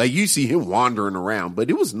 Yeah. Like you see him wandering around, but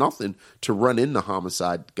it was nothing to run into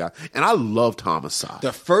Homicide guy. And I loved Homicide.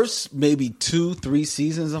 The first maybe 2-3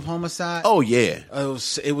 seasons of Homicide. Oh yeah.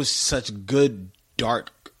 It was such good,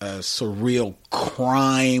 dark, surreal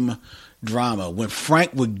crime drama. When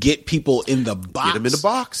Frank would get people in the box. Get him in the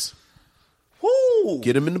box. Woo!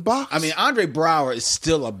 Get him in the box. I mean, Andre Brower is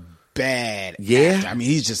still a bad Yeah. actor. I mean,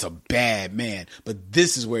 he's just a bad man. But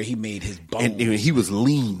this is where he made his bones. And he was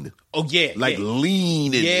lean. Oh, yeah. Like yeah.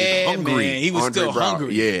 lean and hungry. Man. He was Andre still Braugher.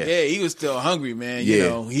 hungry. Yeah. He was still hungry, man. Yeah. You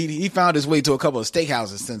know, he found his way to a couple of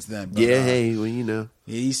steakhouses since then. But, Hey, well, you know.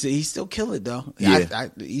 he still kill it, though. Yeah.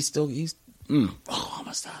 Oh, I'm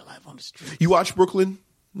gonna start life on the street. You watch Brooklyn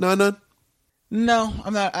Nine-Nine? No,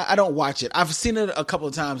 I'm not. I don't watch it. I've seen it a couple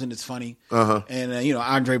of times and it's funny. And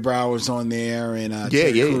Andre Braugher's on there and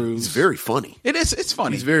Terry Crews. It's very funny. It is. It's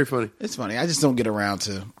funny. It's very funny. It's funny. I just don't get around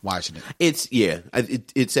to watching it.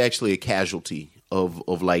 It's actually a casualty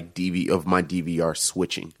of my DVR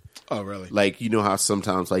switching. Oh, really? Like, you know how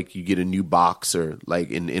sometimes like you get a new box or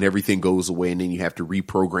like and everything goes away and then you have to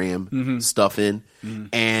reprogram stuff in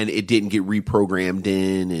and it didn't get reprogrammed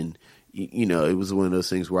in and it was one of those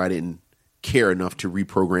things where I didn't care enough to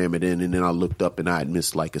reprogram it in and then I looked up and I had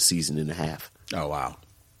missed like a season and a half. Oh, wow.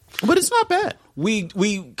 But it's not bad. We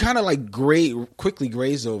kind of like quickly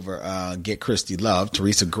grazed over Get Christy Love,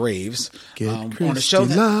 Teresa Graves, on the show.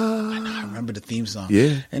 I remember the theme song.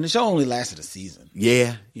 Yeah. And the show only lasted a season.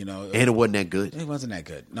 Yeah. And it wasn't that good. It wasn't that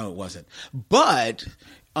good. No, it wasn't. But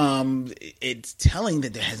it's telling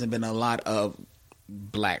that there hasn't been a lot of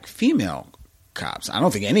black female cops. I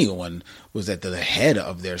don't think anyone was at the head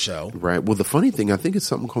of their show. Right. Well, the funny thing, I think it's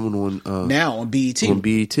something coming on now on BET. On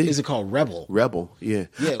BET. Is it called Rebel? Rebel, yeah.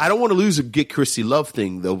 I don't want to lose a Get Christy Love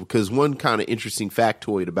thing, though, because one kind of interesting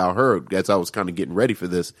factoid about her, as I was kind of getting ready for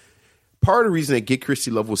this, part of the reason that Get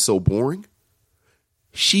Christy Love was so boring,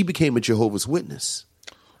 she became a Jehovah's Witness.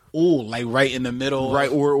 Oh, like right in the middle? Right,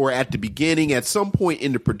 or at the beginning, at some point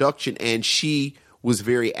in the production, and she was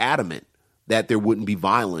very adamant that there wouldn't be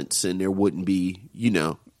violence and there wouldn't be,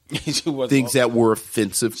 things that were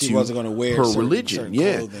offensive to wasn't going to wear her certain religion.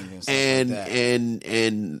 clothing and like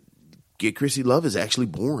and Get Christy Love is actually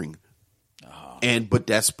boring. But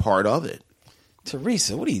that's part of it.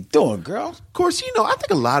 Teresa, what are you doing, girl? Of course, I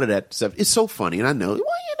think a lot of that stuff is so funny, and I know,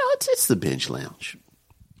 it's the Binge Lounge.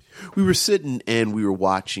 We were sitting and we were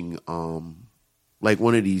watching like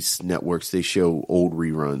one of these networks, they show old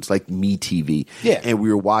reruns, like MeTV. Yeah. And we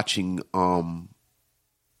were watching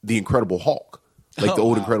The Incredible Hulk, like the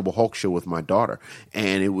old Incredible Hulk show with my daughter.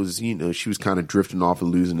 And it was, she was kind of drifting off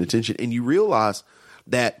and losing attention. And you realize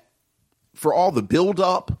that for all the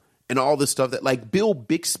build-up and all this stuff, that like Bill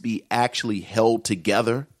Bixby actually held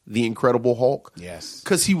together The Incredible Hulk. Yes.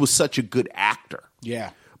 Because he was such a good actor.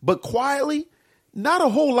 Yeah. But quietly, not a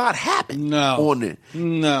whole lot happened on it.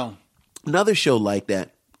 No. Another show like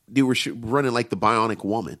that, they were running like the Bionic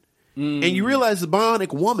Woman. And you realize the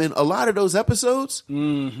Bionic Woman, a lot of those episodes,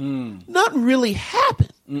 nothing really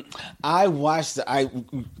happened. I watched,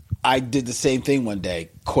 I did the same thing one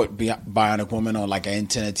day, caught Bionic Woman on like an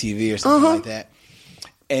antenna TV or something like that.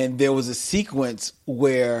 And there was a sequence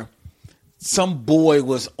where some boy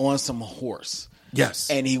was on some horse.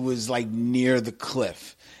 Yes. And he was like near the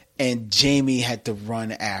cliff. And Jamie had to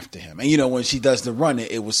run after him. And when she does the run,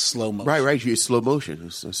 it was slow motion. Right. It's slow motion.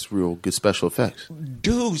 It's real good special effects.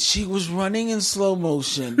 Dude, she was running in slow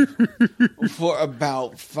motion for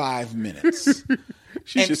about 5 minutes.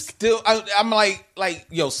 I'm like,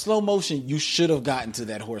 yo, slow motion, you should have gotten to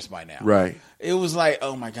that horse by now. Right. It was like,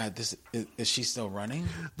 oh my God, is she still running?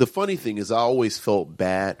 The funny thing is I always felt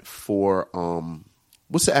bad for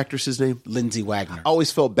what's the actress's name? Lindsay Wagner. I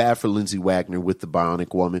always felt bad for Lindsay Wagner with the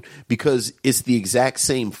Bionic Woman because it's the exact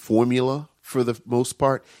same formula for the most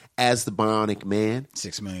part as the Bionic Man.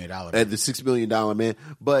 $6 million. The $6 million man.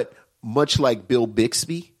 But much like Bill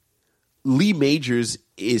Bixby, Lee Majors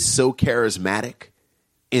is so charismatic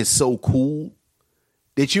and so cool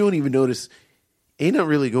that you don't even notice ain't nothing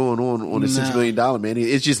really going on the $6 million man.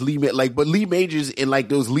 It's just Lee, but Lee Majors in like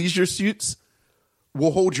those leisure suits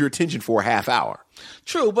will hold your attention for a half hour.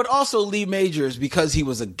 True, but also Lee Majors, because he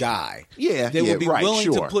was a guy. Yeah, they would be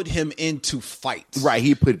willing to put him into fights. Right,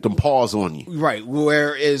 he put them paws on you. Right,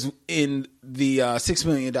 whereas in the $6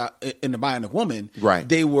 million in the Bionic Woman, right,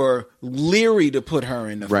 they were leery to put her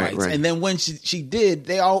in the fights. Right. And then when she did,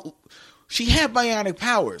 she had bionic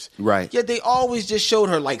powers. Right. Yet they always just showed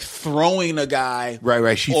her like throwing a guy.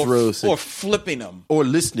 Right. She throws. Or flipping him. Or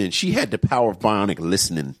listening. She had the power of bionic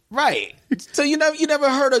listening. Right. So you never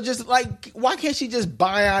heard her just like, why can't she just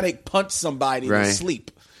bionic punch somebody to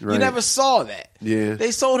sleep? Right. You never saw that. Yeah.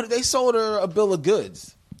 They sold her a bill of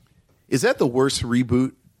goods. Is that the worst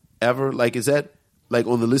reboot ever? Like, is that like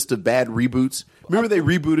on the list of bad reboots? Remember they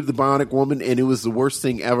rebooted the Bionic Woman and it was the worst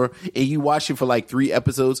thing ever, and you watched it for like 3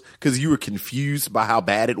 episodes because you were confused by how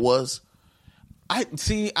bad it was?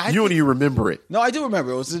 You don't even remember it. No, I do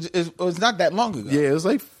remember. It was not that long ago. Yeah, it was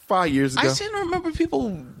like 5 years ago. I seem to remember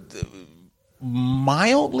people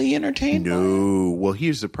mildly entertained. No. Well,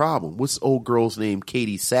 here's the problem. What's the old girl's name?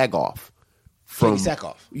 Katie Sackhoff. Katie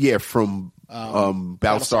Sackhoff. Yeah, from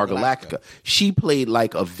Battlestar Galactica. She played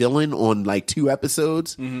like a villain on like 2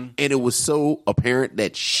 episodes, and it was so apparent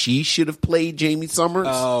that she should have played Jamie Summers.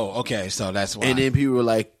 Oh, okay. So that's why. And then people were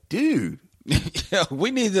like, dude,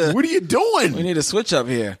 we need to. what are you doing? We need to switch up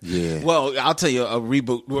here. Yeah. Well, I'll tell you a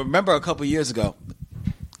reboot. Remember a couple years ago.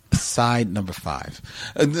 Side number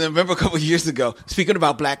 5. Remember a couple of years ago, speaking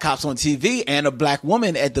about black cops on TV and a black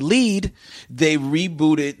woman at the lead, they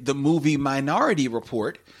rebooted the movie Minority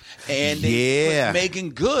Report, and they put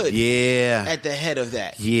Megan Good at the head of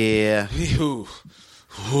that. Yeah.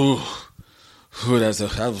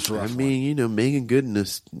 That was rough. I mean, you know, Megan Good in a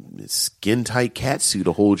skin tight cat suit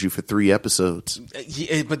to hold you for 3 episodes.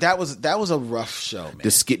 Yeah, but that was a rough show, man.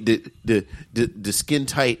 The skin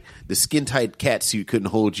tight cat suit couldn't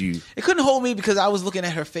hold you. It couldn't hold me because I was looking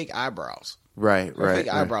at her fake eyebrows. Right. Fake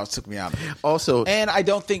eyebrows took me out of it. Also, and I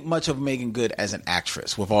don't think much of Megan Good as an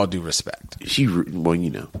actress, with all due respect. Well, you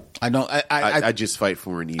know, I don't. I just fight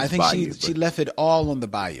for her in East I think Bayou, she left it all on the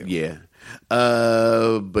Bayou. Yeah,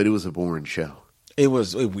 but it was a boring show. It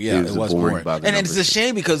was boring. And it's a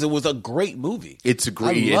shame because it was a great movie. It's a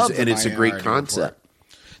great, it's a great concept. Report.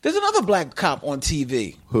 There's another black cop on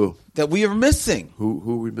TV. Who? That we are missing. Who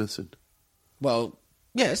are we missing? Well,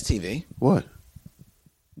 yeah, it's TV. What?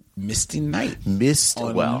 Misty Knight.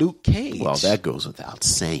 On Luke Cage. Well, that goes without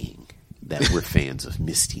saying that we're fans of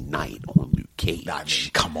Misty Knight on Luke Cage. I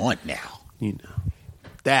mean, come on now. You know,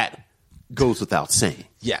 that goes without saying.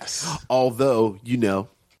 Yes. Although, you know,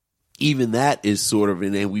 even that is sort of,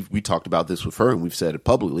 and we talked about this with her and we've said it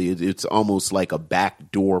publicly, it's almost like a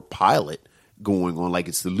backdoor pilot going on, like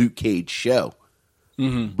it's the Luke Cage show.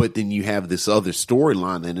 Mm-hmm. But then you have this other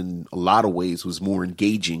storyline that in a lot of ways was more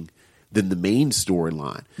engaging than the main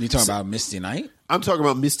storyline. You talking about Misty Knight? I'm talking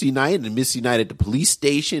about Misty Knight and Misty Knight at the police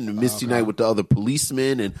station and Misty Knight with the other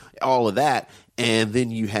policemen and all of that. And then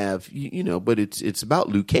you have, you know, but it's about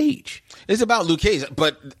Luke Cage. It's about Luke Cage.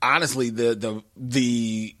 But honestly, the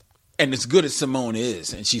and as good as Simone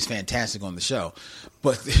is, and she's fantastic on the show,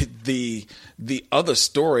 but the other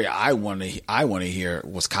story I want to hear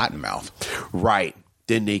was Cottonmouth. Right.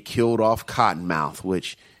 Then they killed off Cottonmouth,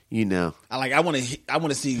 which, you know, I want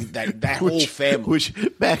to see that whole family. Which,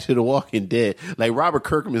 back to The Walking Dead, like Robert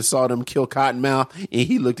Kirkman saw them kill Cottonmouth, and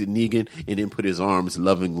he looked at Negan and then put his arms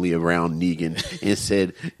lovingly around Negan and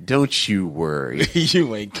said, "Don't you worry,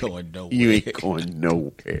 you ain't going nowhere. You ain't going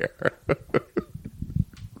nowhere."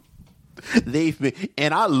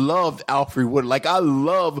 And I loved Alfred Wood. Like, I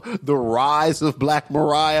love the rise of Black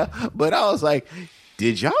Mariah, but I was like,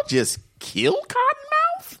 did y'all just kill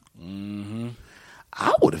Cottonmouth? Mm-hmm.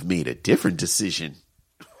 I would have made a different decision.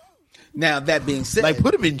 Now, that being said, like,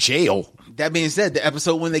 put him in jail. That being said, the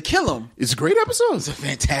episode when they kill him, it's a great episode. It's a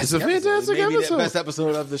fantastic episode. Maybe the best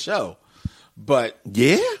episode of the show. But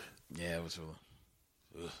yeah, it was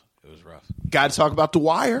rough. Got to talk about The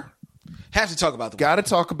Wire. Have to talk about Got to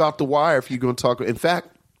talk about The Wire if you're going to talk. In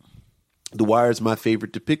fact, The Wire is my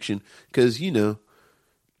favorite depiction because, you know,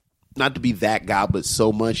 not to be that guy, but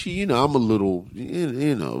so much, you know, I'm a little,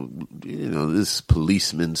 you know, this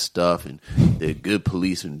policeman stuff and the good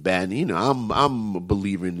police and bad. You know, I'm a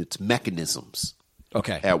believer in its mechanisms.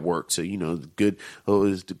 Okay. At work. So, you know,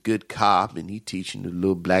 is the good cop and he teaching the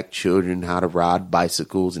little black children how to ride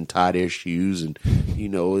bicycles and tie their shoes. And, you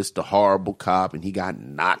know, it's the horrible cop and he got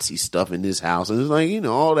Nazi stuff in his house. And it's like, you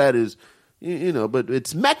know, all that is, you know, but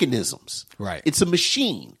it's mechanisms. Right. It's a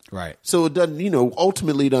machine. Right. So it doesn't, you know,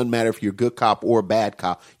 ultimately it doesn't matter if you're a good cop or a bad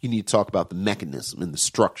cop. You need to talk about the mechanism and the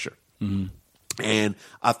structure. Mm-hmm. And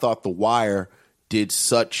I thought The Wire did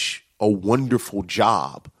such a wonderful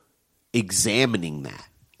job examining that.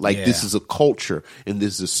 Like, this is a culture and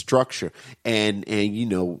this is a structure. And you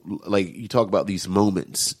know, like you talk about these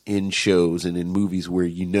moments in shows and in movies where,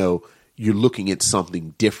 you know, you're looking at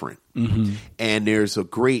something different. Mm-hmm. And there's a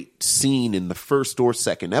great scene in the first or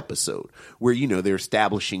second episode where, you know, they're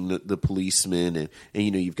establishing the policemen and,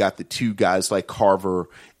 you know, you've got the two guys like Carver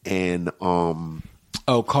and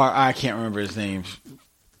I can't remember his name.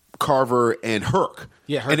 Carver and Herc.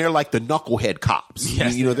 Yeah, Herc. And they're like the knucklehead cops.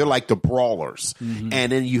 Yes, you know, they're like the brawlers. Mm-hmm.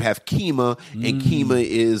 And then you have Kima, and Kima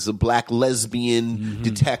is a black lesbian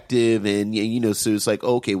detective, and you know, so it's like,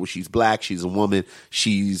 okay, well, she's black, she's a woman,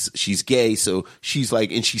 she's gay, so she's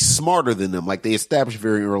like, and she's smarter than them. Like, they established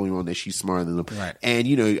very early on that she's smarter than them. Right. And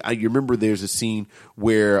you know, you remember there's a scene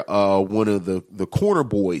where one of the corner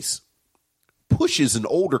boys pushes an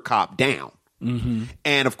older cop down.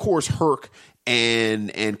 And of course, Herc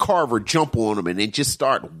and Carver jump on him and they just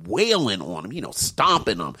start wailing on him,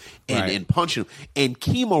 stomping him and punching him. And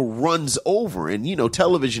Kima runs over. And,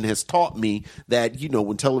 television has taught me that,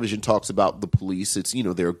 when television talks about the police, it's,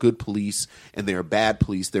 there are good police and there are bad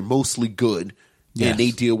police. They're mostly good. Yes. And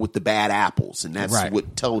they deal with the bad apples. And that's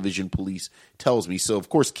what television police tells me. So, of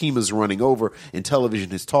course, Kima's running over. And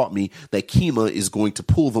television has taught me that Kima is going to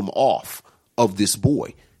pull them off of this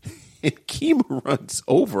boy. And Kima runs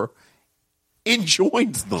over and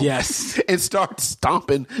joins them. Yes. And starts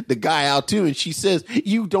stomping the guy out too. And she says,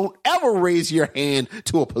 you don't ever raise your hand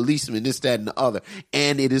to a policeman, this, that, and the other.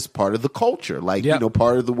 And it is part of the culture. Like,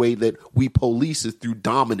 part of the way that we police is through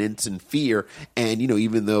dominance and fear. And,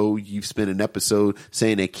 even though you've spent an episode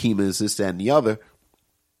saying that Kima is this, that, and the other,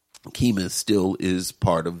 Kima still is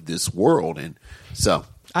part of this world. And so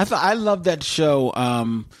I love that show.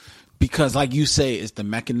 Because, like you say, it's the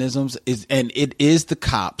mechanisms, and it is the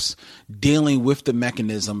cops dealing with the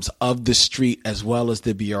mechanisms of the street as well as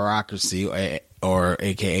the bureaucracy, or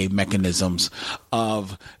AKA mechanisms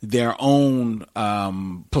of their own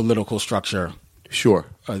political structure. Sure,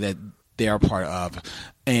 that they are part of,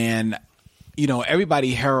 and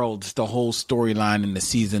everybody heralds the whole storyline in the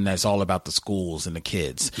season that's all about the schools and the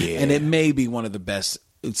kids, and it may be one of the best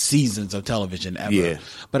seasons of television ever. Yeah.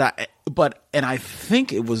 But I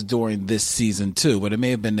think it was during this season too, but it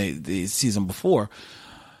may have been the season before,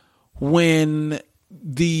 when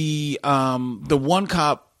the one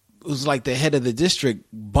cop was like the head of the district,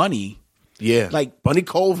 Bunny. Yeah. Like Bunny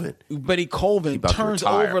Colvin. Bunny Colvin turns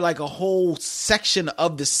over like a whole section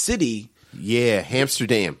of the city. Yeah,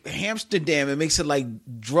 Amsterdam. It makes it like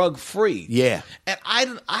drug free. Yeah.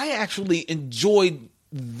 And I actually enjoyed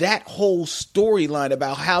that whole storyline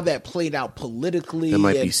about how that played out politically. That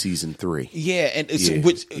might be season 3. Yeah, and it's it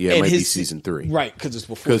might be season 3, right? Because it's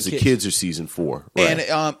before the kids are season 4, right?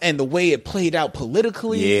 And the way it played out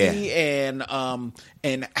politically, and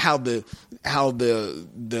how the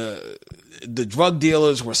drug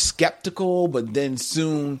dealers were skeptical, but then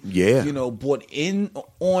soon, bought in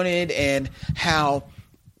on it, and how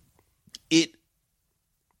it,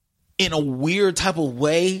 in a weird type of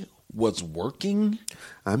way, was working.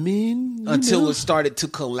 I mean, until it started to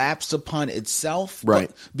collapse upon itself, right?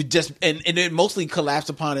 But just and it mostly collapsed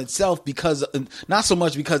upon itself because not so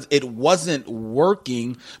much because it wasn't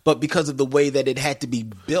working, but because of the way that it had to be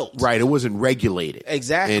built. Right, it wasn't regulated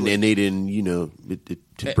exactly, and they didn't,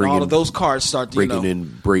 to bring all in, of those cards start to bring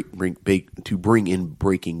in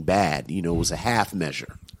Breaking Bad. It was a half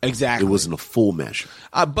measure. Exactly. It wasn't a full measure.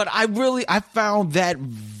 But I found that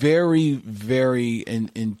very, very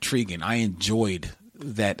intriguing. I enjoyed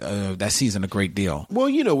that season a great deal.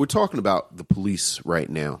 Well, we're talking about the police right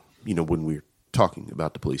now, when we're talking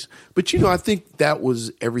about the police. But, I think that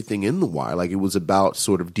was everything in The Wire. Like, it was about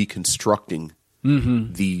sort of deconstructing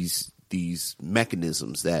these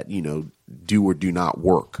mechanisms that, do or do not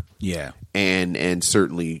work. Yeah. And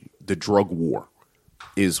certainly the drug war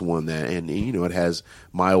is one that, and it has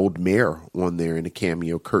my old mayor on there in a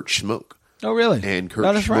cameo, Kurt Schmoke. Oh, really? And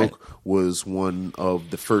Kurt Schmoke was one of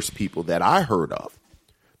the first people that I heard of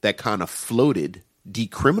that kind of floated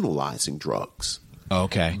decriminalizing drugs.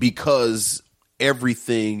 Okay. Because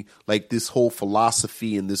everything, like this whole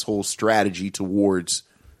philosophy and this whole strategy towards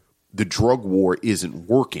the drug war isn't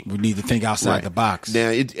working. We need to think outside the box. Now,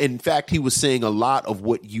 in fact, he was saying a lot of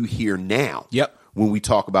what you hear now. Yep. When we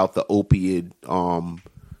talk about the opiate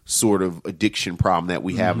sort of addiction problem that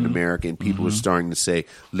we have in America, and people are starting to say,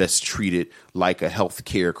 let's treat it like a health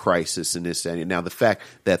care crisis and this, that, and now the fact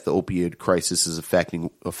that the opioid crisis is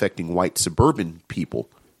affecting white suburban people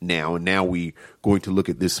now, and now we're going to look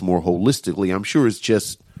at this more holistically, I'm sure it's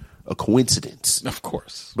just a coincidence. Of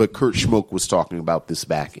course. But Kurt Schmoke was talking about this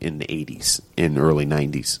back in the 80s, in the early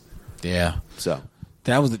 90s. Yeah. So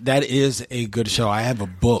that is a good show. I have a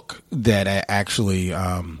book that I actually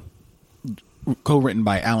co-written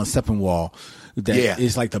by Alan Sepinwall that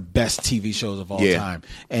is like the best TV shows of all time.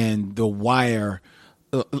 And The Wire,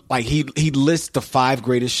 like he lists the 5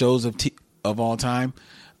 greatest shows of all time.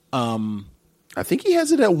 I think he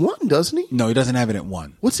has it at 1, doesn't he? No, he doesn't have it at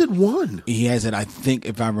 1. What's at 1? He has it, I think,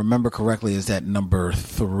 if I remember correctly, is at number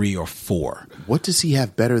 3 or 4. What does he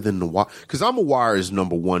have better than The Wire? Because I'm a Wire's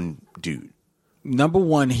number 1 dude. Number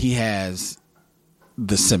 1, he has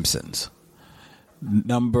The Simpsons.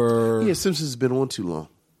 Simpsons has been on too long.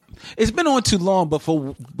 It's been on too long, but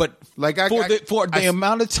for the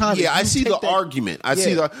amount of time. Yeah, I see the argument. I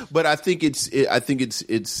see but I think it's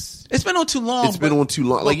been on too long. It's been on too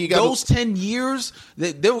long. Like those 10 years,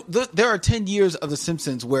 there are 10 years of The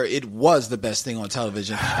Simpsons where it was the best thing on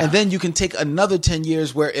television, and then you can take another 10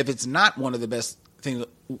 years where if it's not one of the best things,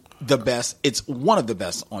 it's one of the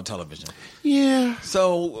best on television. Yeah.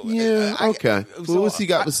 So okay. Well, what's he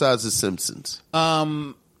got besides The Simpsons?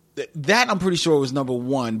 That I'm pretty sure was number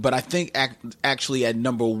one, but I think actually at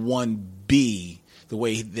number 1B, the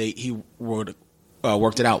way he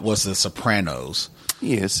worked it out was The Sopranos.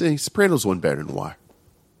 Yeah, see, Sopranos wasn't better than The Wire.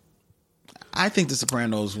 I think The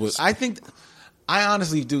Sopranos was. I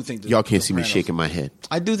honestly do think. Y'all can't see me shaking my head.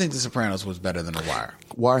 I do think The Sopranos was better than The Wire.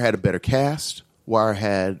 Wire had a better cast. Wire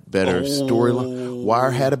had better storyline. Wire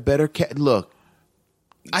had a better cast. Look,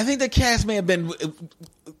 I think the cast may have been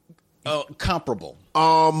comparable.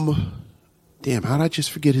 Damn, how did I just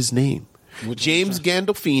forget his name? James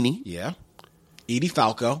Gandolfini. Yeah. Edie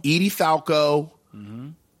Falco. Mm-hmm.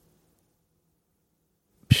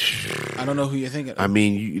 I don't know who you're thinking of. I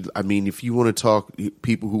mean, if you want to talk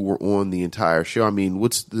people who were on the entire show, I mean,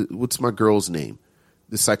 what's my girl's name?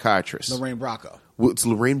 The psychiatrist. Lorraine Bracco. What's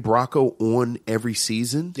Lorraine Bracco on every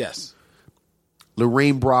season? Yes.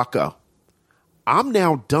 Lorraine Bracco. I'm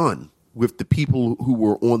now done with the people who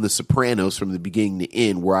were on The Sopranos from the beginning to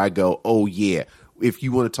end, where I go, oh yeah, if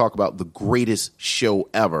you want to talk about the greatest show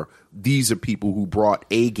ever, these are people who brought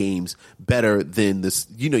A games better than this.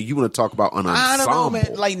 You know, you want to talk about an ensemble. I don't know,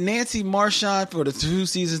 man. Like Nancy Marchand for the 2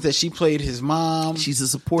 seasons that she played his mom. She's a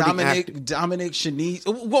supporting actor. Dominic Shanice.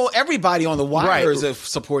 Well, everybody on The Wire is a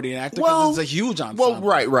supporting actor because it's a huge ensemble.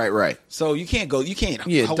 Well, right. So you can't hold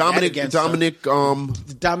Dominic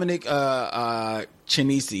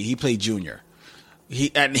Chanisi. He played Junior.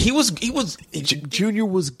 Junior was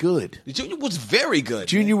good. Junior was very good.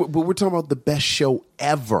 But we're talking about the best show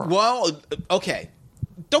ever. Well, okay.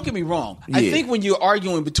 Don't get me wrong. Yeah. I think when you're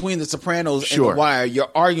arguing between The Sopranos and The Wire, you're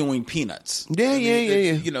arguing peanuts. Yeah.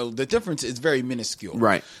 You know, the difference is very minuscule.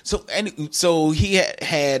 Right. So he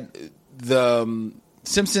had the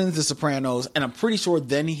Simpsons, The Sopranos, and I'm pretty sure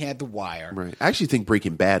then he had The Wire. Right. I actually think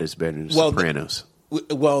Breaking Bad is better than The Sopranos.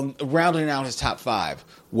 Rounding out his top 5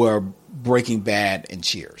 were Breaking Bad and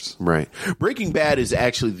Cheers. Right. Breaking Bad is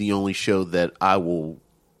actually the only show that I will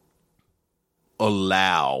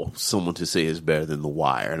allow someone to say is better than The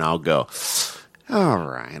Wire. And I'll go, all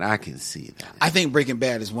right, I can see that. I think Breaking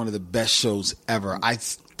Bad is one of the best shows ever. I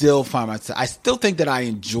still think that I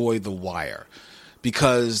enjoy The Wire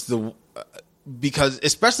because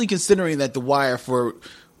especially considering that The Wire for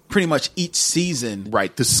pretty much each season,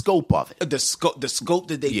 right? The scope of it, the scope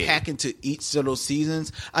that they pack into each of those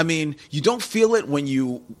seasons. I mean, you don't feel it when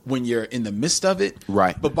you're in the midst of it,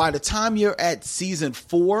 right? But by the time you're at season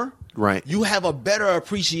 4, right, you have a better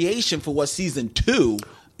appreciation for what season 2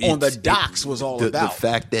 on the docks was all about. The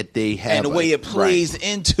fact that they have and the way it plays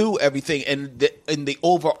into everything, and the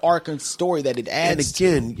overarching story that it adds.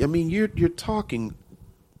 And again, I mean, you're talking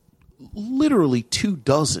literally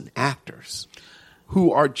 24 actors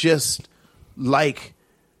who are just like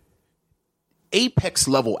apex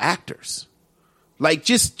level actors. Like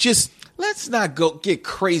just let's not get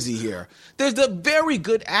crazy here. There's the very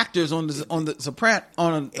good actors on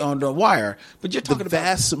the Wire, but you're talking the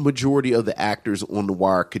vast majority of the actors on The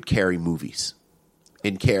Wire could carry movies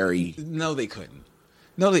and carry. No, they couldn't.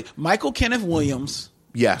 Michael Kenneth Williams.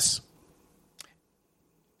 Yes.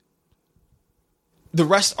 The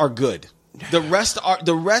rest are good. The rest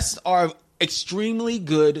are extremely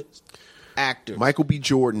good actors. Michael B.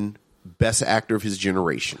 Jordan, best actor of his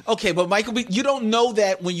generation. Okay, but you don't know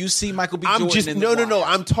that when you see Michael B. Jordan. No.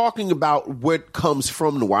 I'm talking about what comes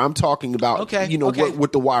from The Wire. I'm talking about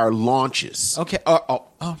what The Wire launches. Okay.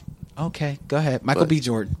 Okay. Go ahead, Michael B.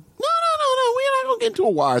 Jordan. No. We're not gonna get into a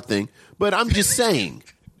Wire thing, but I'm just saying,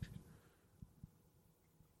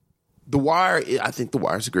 The Wire. I think The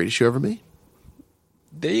Wire is the greatest show ever made.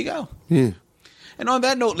 There you go. Yeah. And on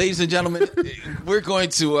that note, ladies and gentlemen, we're going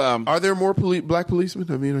to... are there more black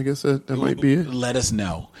policemen? I mean, I guess that might be it. Let us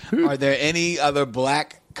know. Are there any other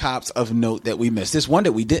black cops of note that we missed? There's one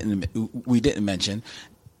that we didn't mention,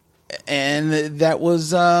 and that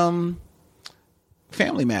was Family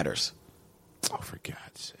Matters. Oh, for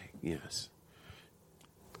God's sake, yes.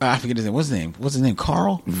 I forget his name. What's his name?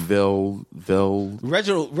 Carl? Reginald Bell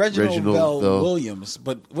Williams.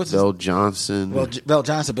 But what's Bell Johnson? Bell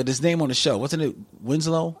Johnson. But his name on the show, wasn't it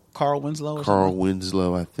Winslow? Carl Winslow? Carl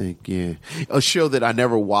Winslow, I think. Yeah, a show that I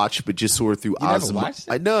never watched, but just sort of through osmosis.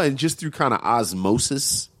 I know, and just through kind of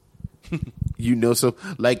osmosis. So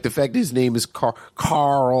like the fact that his name is Carl.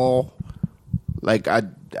 Like I,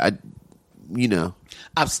 you know,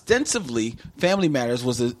 ostensibly, Family Matters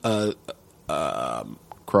was a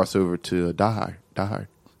crossover to Die Hard,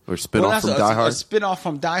 or spinoff well, from a, Die Hard. A spinoff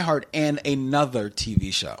from Die Hard and another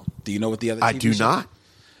TV show. Do you know what the other? I TV do show not. is?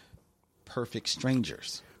 Perfect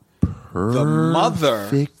Strangers. The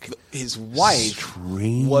mother, his wife,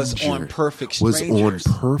 was on Perfect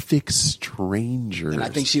Strangers. And I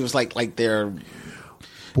think she was like their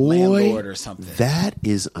boy landlord or something. That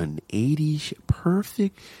is an 80s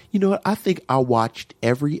perfect. You know what? I think I watched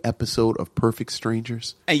every episode of Perfect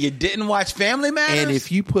Strangers. And you didn't watch Family Matters? And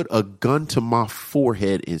if you put a gun to my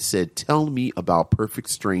forehead and said, "Tell me about Perfect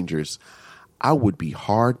Strangers," I would be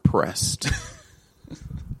hard pressed.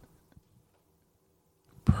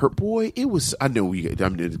 Boy, it was. I know we. I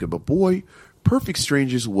mean, but boy, Perfect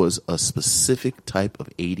Strangers was a specific type of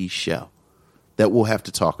 80s show that we'll have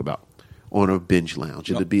to talk about on a binge lounge.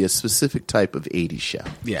 It'll be a specific type of 80s show.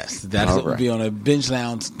 Yes, that will be on a binge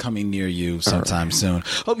lounge coming near you sometime soon.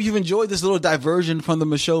 Hope you've enjoyed this little diversion from the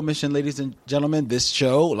Micheaux Mission, ladies and gentlemen. This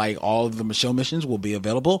show, like all of the Micheaux Missions, will be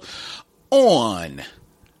available on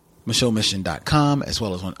MicheauxMission.com, as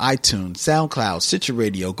well as on iTunes, SoundCloud, Stitcher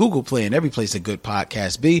Radio, Google Play, and every place a good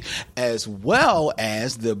podcast be, as well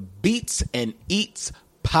as the Beats and Eats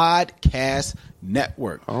Podcast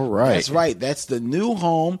Network. All right. That's right. That's the new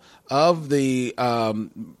home of the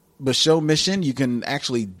Micheaux Mission. You can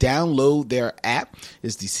actually download their app.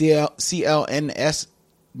 It's the CLNS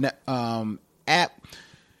app.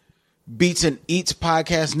 Beats and Eats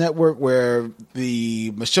Podcast Network, where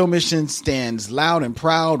the Micheaux Mission stands loud and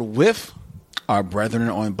proud with our brethren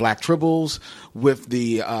on Black Tribbles, with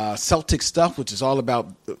the Celtic stuff, which is all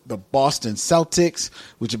about the Boston Celtics,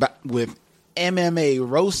 with MMA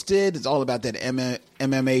Roasted. It's all about that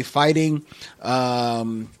MMA fighting.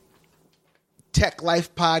 Tech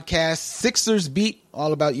Life Podcast, Sixers Beat,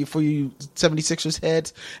 all about you for you 76ers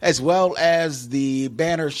heads, as well as the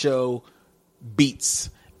banner show Beats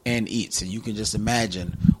and Eats. And you can just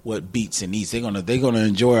imagine what Beats and Eats. They're gonna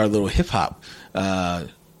enjoy our little hip hop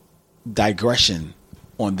digression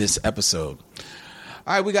on this episode.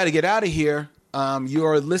 All right, we got to get out of here. You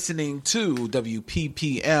are listening to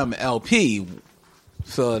WPPM LP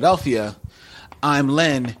Philadelphia. I'm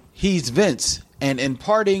Len. He's Vince. And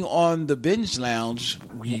imparting on the Binge Lounge,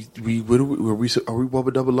 Are we wubba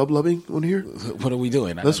dubba lub lubbing on here? What are we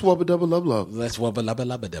doing? Let's wubba dubba lub lub. Let's wubba lubba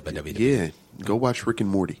lubba dubba dubba. Yeah, go watch Rick and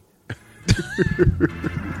Morty.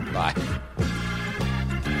 Bye.